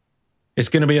it's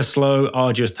going to be a slow,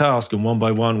 arduous task. And one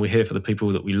by one, we're here for the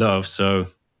people that we love. So,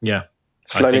 yeah.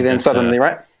 Slowly then suddenly,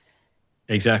 right?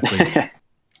 Exactly.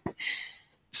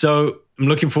 So I'm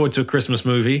looking forward to a Christmas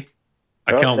movie.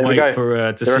 I can't wait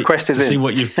to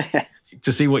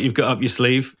see what you've got up your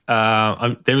sleeve.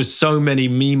 There was so many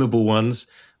memeable ones.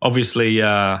 Obviously,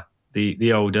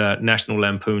 the old National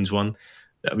Lampoon's one.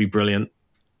 That'd be brilliant.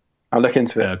 I'll look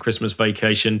into it. Christmas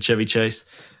Vacation, Chevy Chase.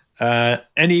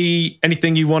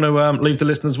 Anything you want to leave the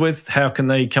listeners with? How can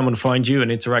they come and find you and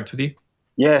interact with you?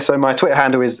 Yeah, so my Twitter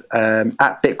handle is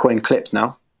 @Bitcoin Clips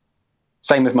now.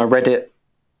 Same with my Reddit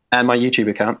and my YouTube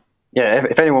account. Yeah,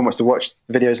 if anyone wants to watch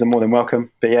the videos, they're more than welcome.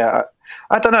 But yeah,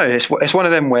 I don't know. It's one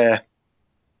of them where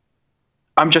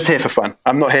I'm just here for fun.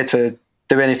 I'm not here to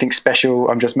do anything special.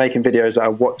 I'm just making videos that I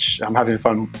watch. I'm having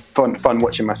fun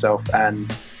watching myself,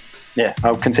 and yeah,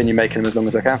 I'll continue making them as long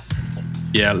as I can.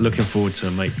 Yeah, looking forward to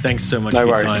it, mate. Thanks so much for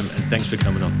your time, and thanks for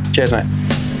coming on. Cheers, mate.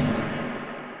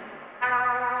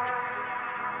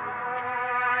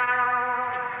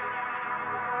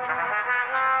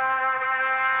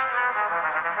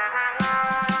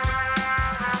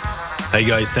 Hey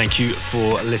guys, thank you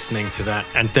for listening to that.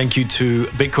 And thank you to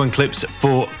Bitcoin Clips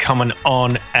for coming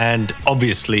on. And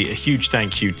obviously a huge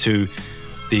thank you to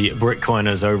the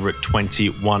Bitcoiners over at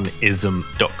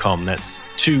 21ism.com. That's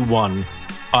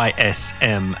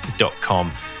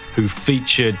 21ism.com, who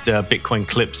featured Bitcoin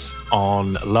Clips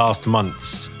on last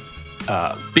month's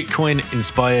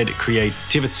Bitcoin-inspired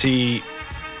creativity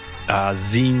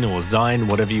zine or zine,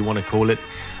 whatever you want to call it,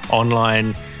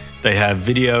 online. They have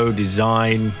video,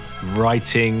 design,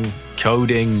 writing,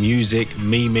 coding, music,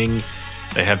 memeing.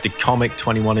 They have the comic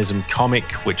 21ism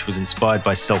comic, which was inspired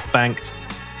by Self-Banked.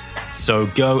 So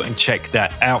go and check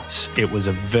that out. It was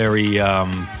a very a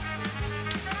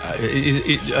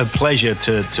pleasure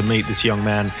to meet this young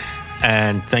man,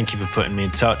 and thank you for putting me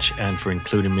in touch and for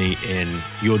including me in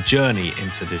your journey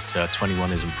into this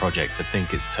 21ism project. I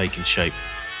think it's taken shape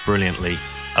brilliantly.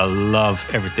 I love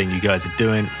everything you guys are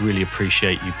doing. Really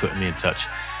appreciate you putting me in touch.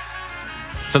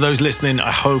 For those listening,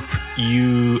 I hope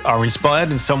you are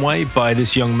inspired in some way by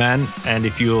this young man. And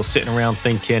if you're sitting around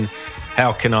thinking,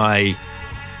 how can I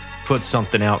put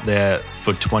something out there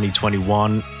for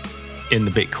 2021 in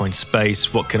the Bitcoin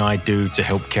space. What can I do to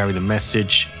help carry the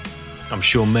message? I'm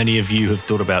sure many of you have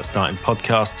thought about starting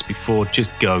podcasts before.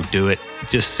 Just go do it.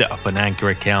 Just set up an Anchor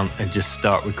account and just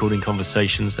start recording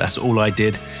conversations. That's all I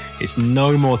did. It's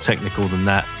no more technical than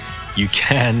that. You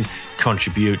can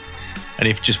contribute. And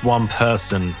if just one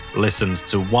person listens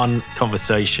to one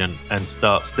conversation and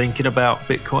starts thinking about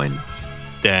Bitcoin,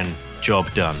 then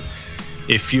job done.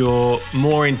 If you're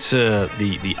more into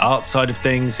the art side of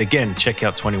things, again, check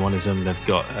out 21ism. They've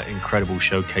got incredible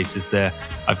showcases there.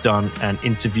 I've done an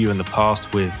interview in the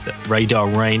past with Radar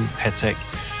Rain Petek,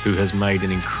 who has made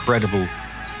an incredible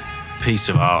piece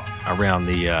of art around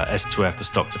the S2F, the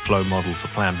stock to flow model for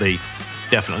Plan B.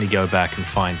 Definitely go back and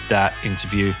find that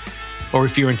interview. Or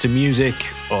if you're into music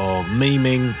or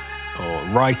memeing or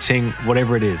writing,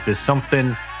 whatever it is, there's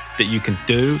something that you can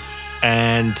do,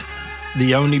 and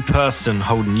the only person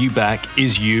holding you back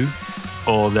is you,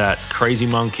 or that crazy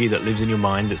monkey that lives in your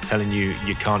mind that's telling you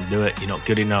you can't do it, you're not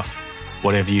good enough,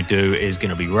 whatever you do is going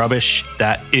to be rubbish.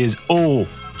 That is all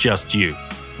just you.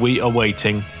 We are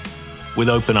waiting with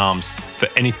open arms for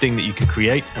anything that you can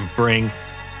create and bring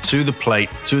to the plate,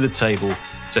 to the table,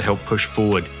 to help push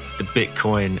forward the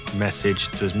Bitcoin message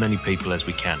to as many people as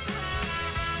we can.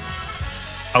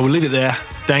 I will leave it there.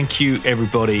 Thank you,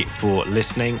 everybody, for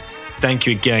listening. Thank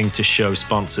you again to show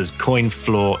sponsors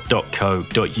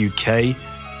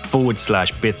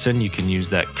coinfloor.co.uk/Bitten. You can use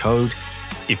that code.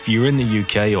 If you're in the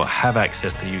UK or have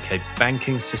access to the UK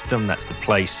banking system, that's the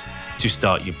place to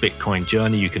start your Bitcoin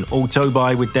journey. You can auto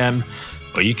buy with them,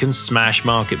 or you can smash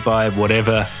market buy,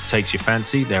 whatever takes your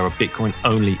fancy. They're a Bitcoin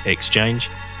only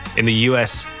exchange. In the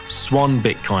US,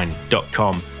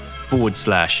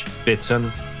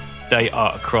 swanbitcoin.com/Bitten. They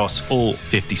are across all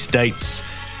 50 states.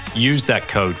 Use that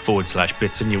code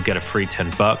 /Bitten. You'll get a free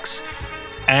 $10.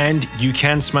 And you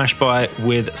can smash buy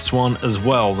with Swan as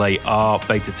well. They are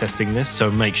beta testing this, so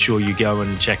make sure you go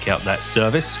and check out that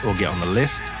service or get on the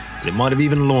list. It might have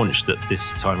even launched at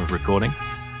this time of recording.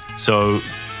 So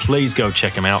please go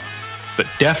check them out. But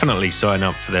definitely sign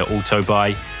up for their auto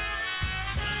buy.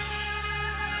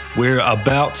 We're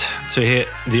about to hit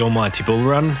the almighty bull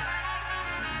run.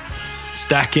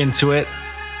 Stack into it.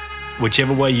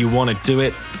 Whichever way you want to do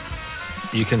it.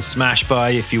 You can smash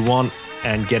buy if you want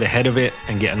and get ahead of it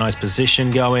and get a nice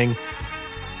position going.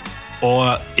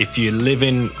 Or if you're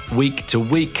living week to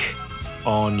week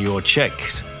on your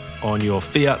checks, on your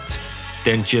fiat,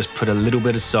 then just put a little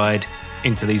bit aside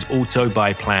into these auto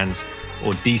buy plans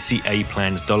or DCA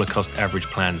plans, dollar cost average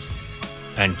plans,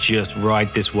 and just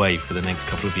ride this wave for the next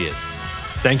couple of years.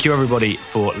 Thank you, everybody,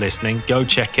 for listening. Go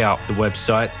check out the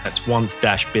website. That's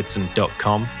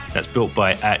once-bitten.com. That's built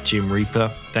by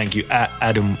 @JimReaper. Thank you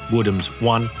Adam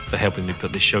Woodhams1 for helping me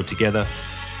put this show together.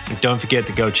 And don't forget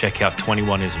to go check out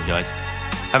 21ism, guys.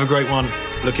 Have a great one.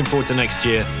 Looking forward to next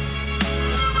year.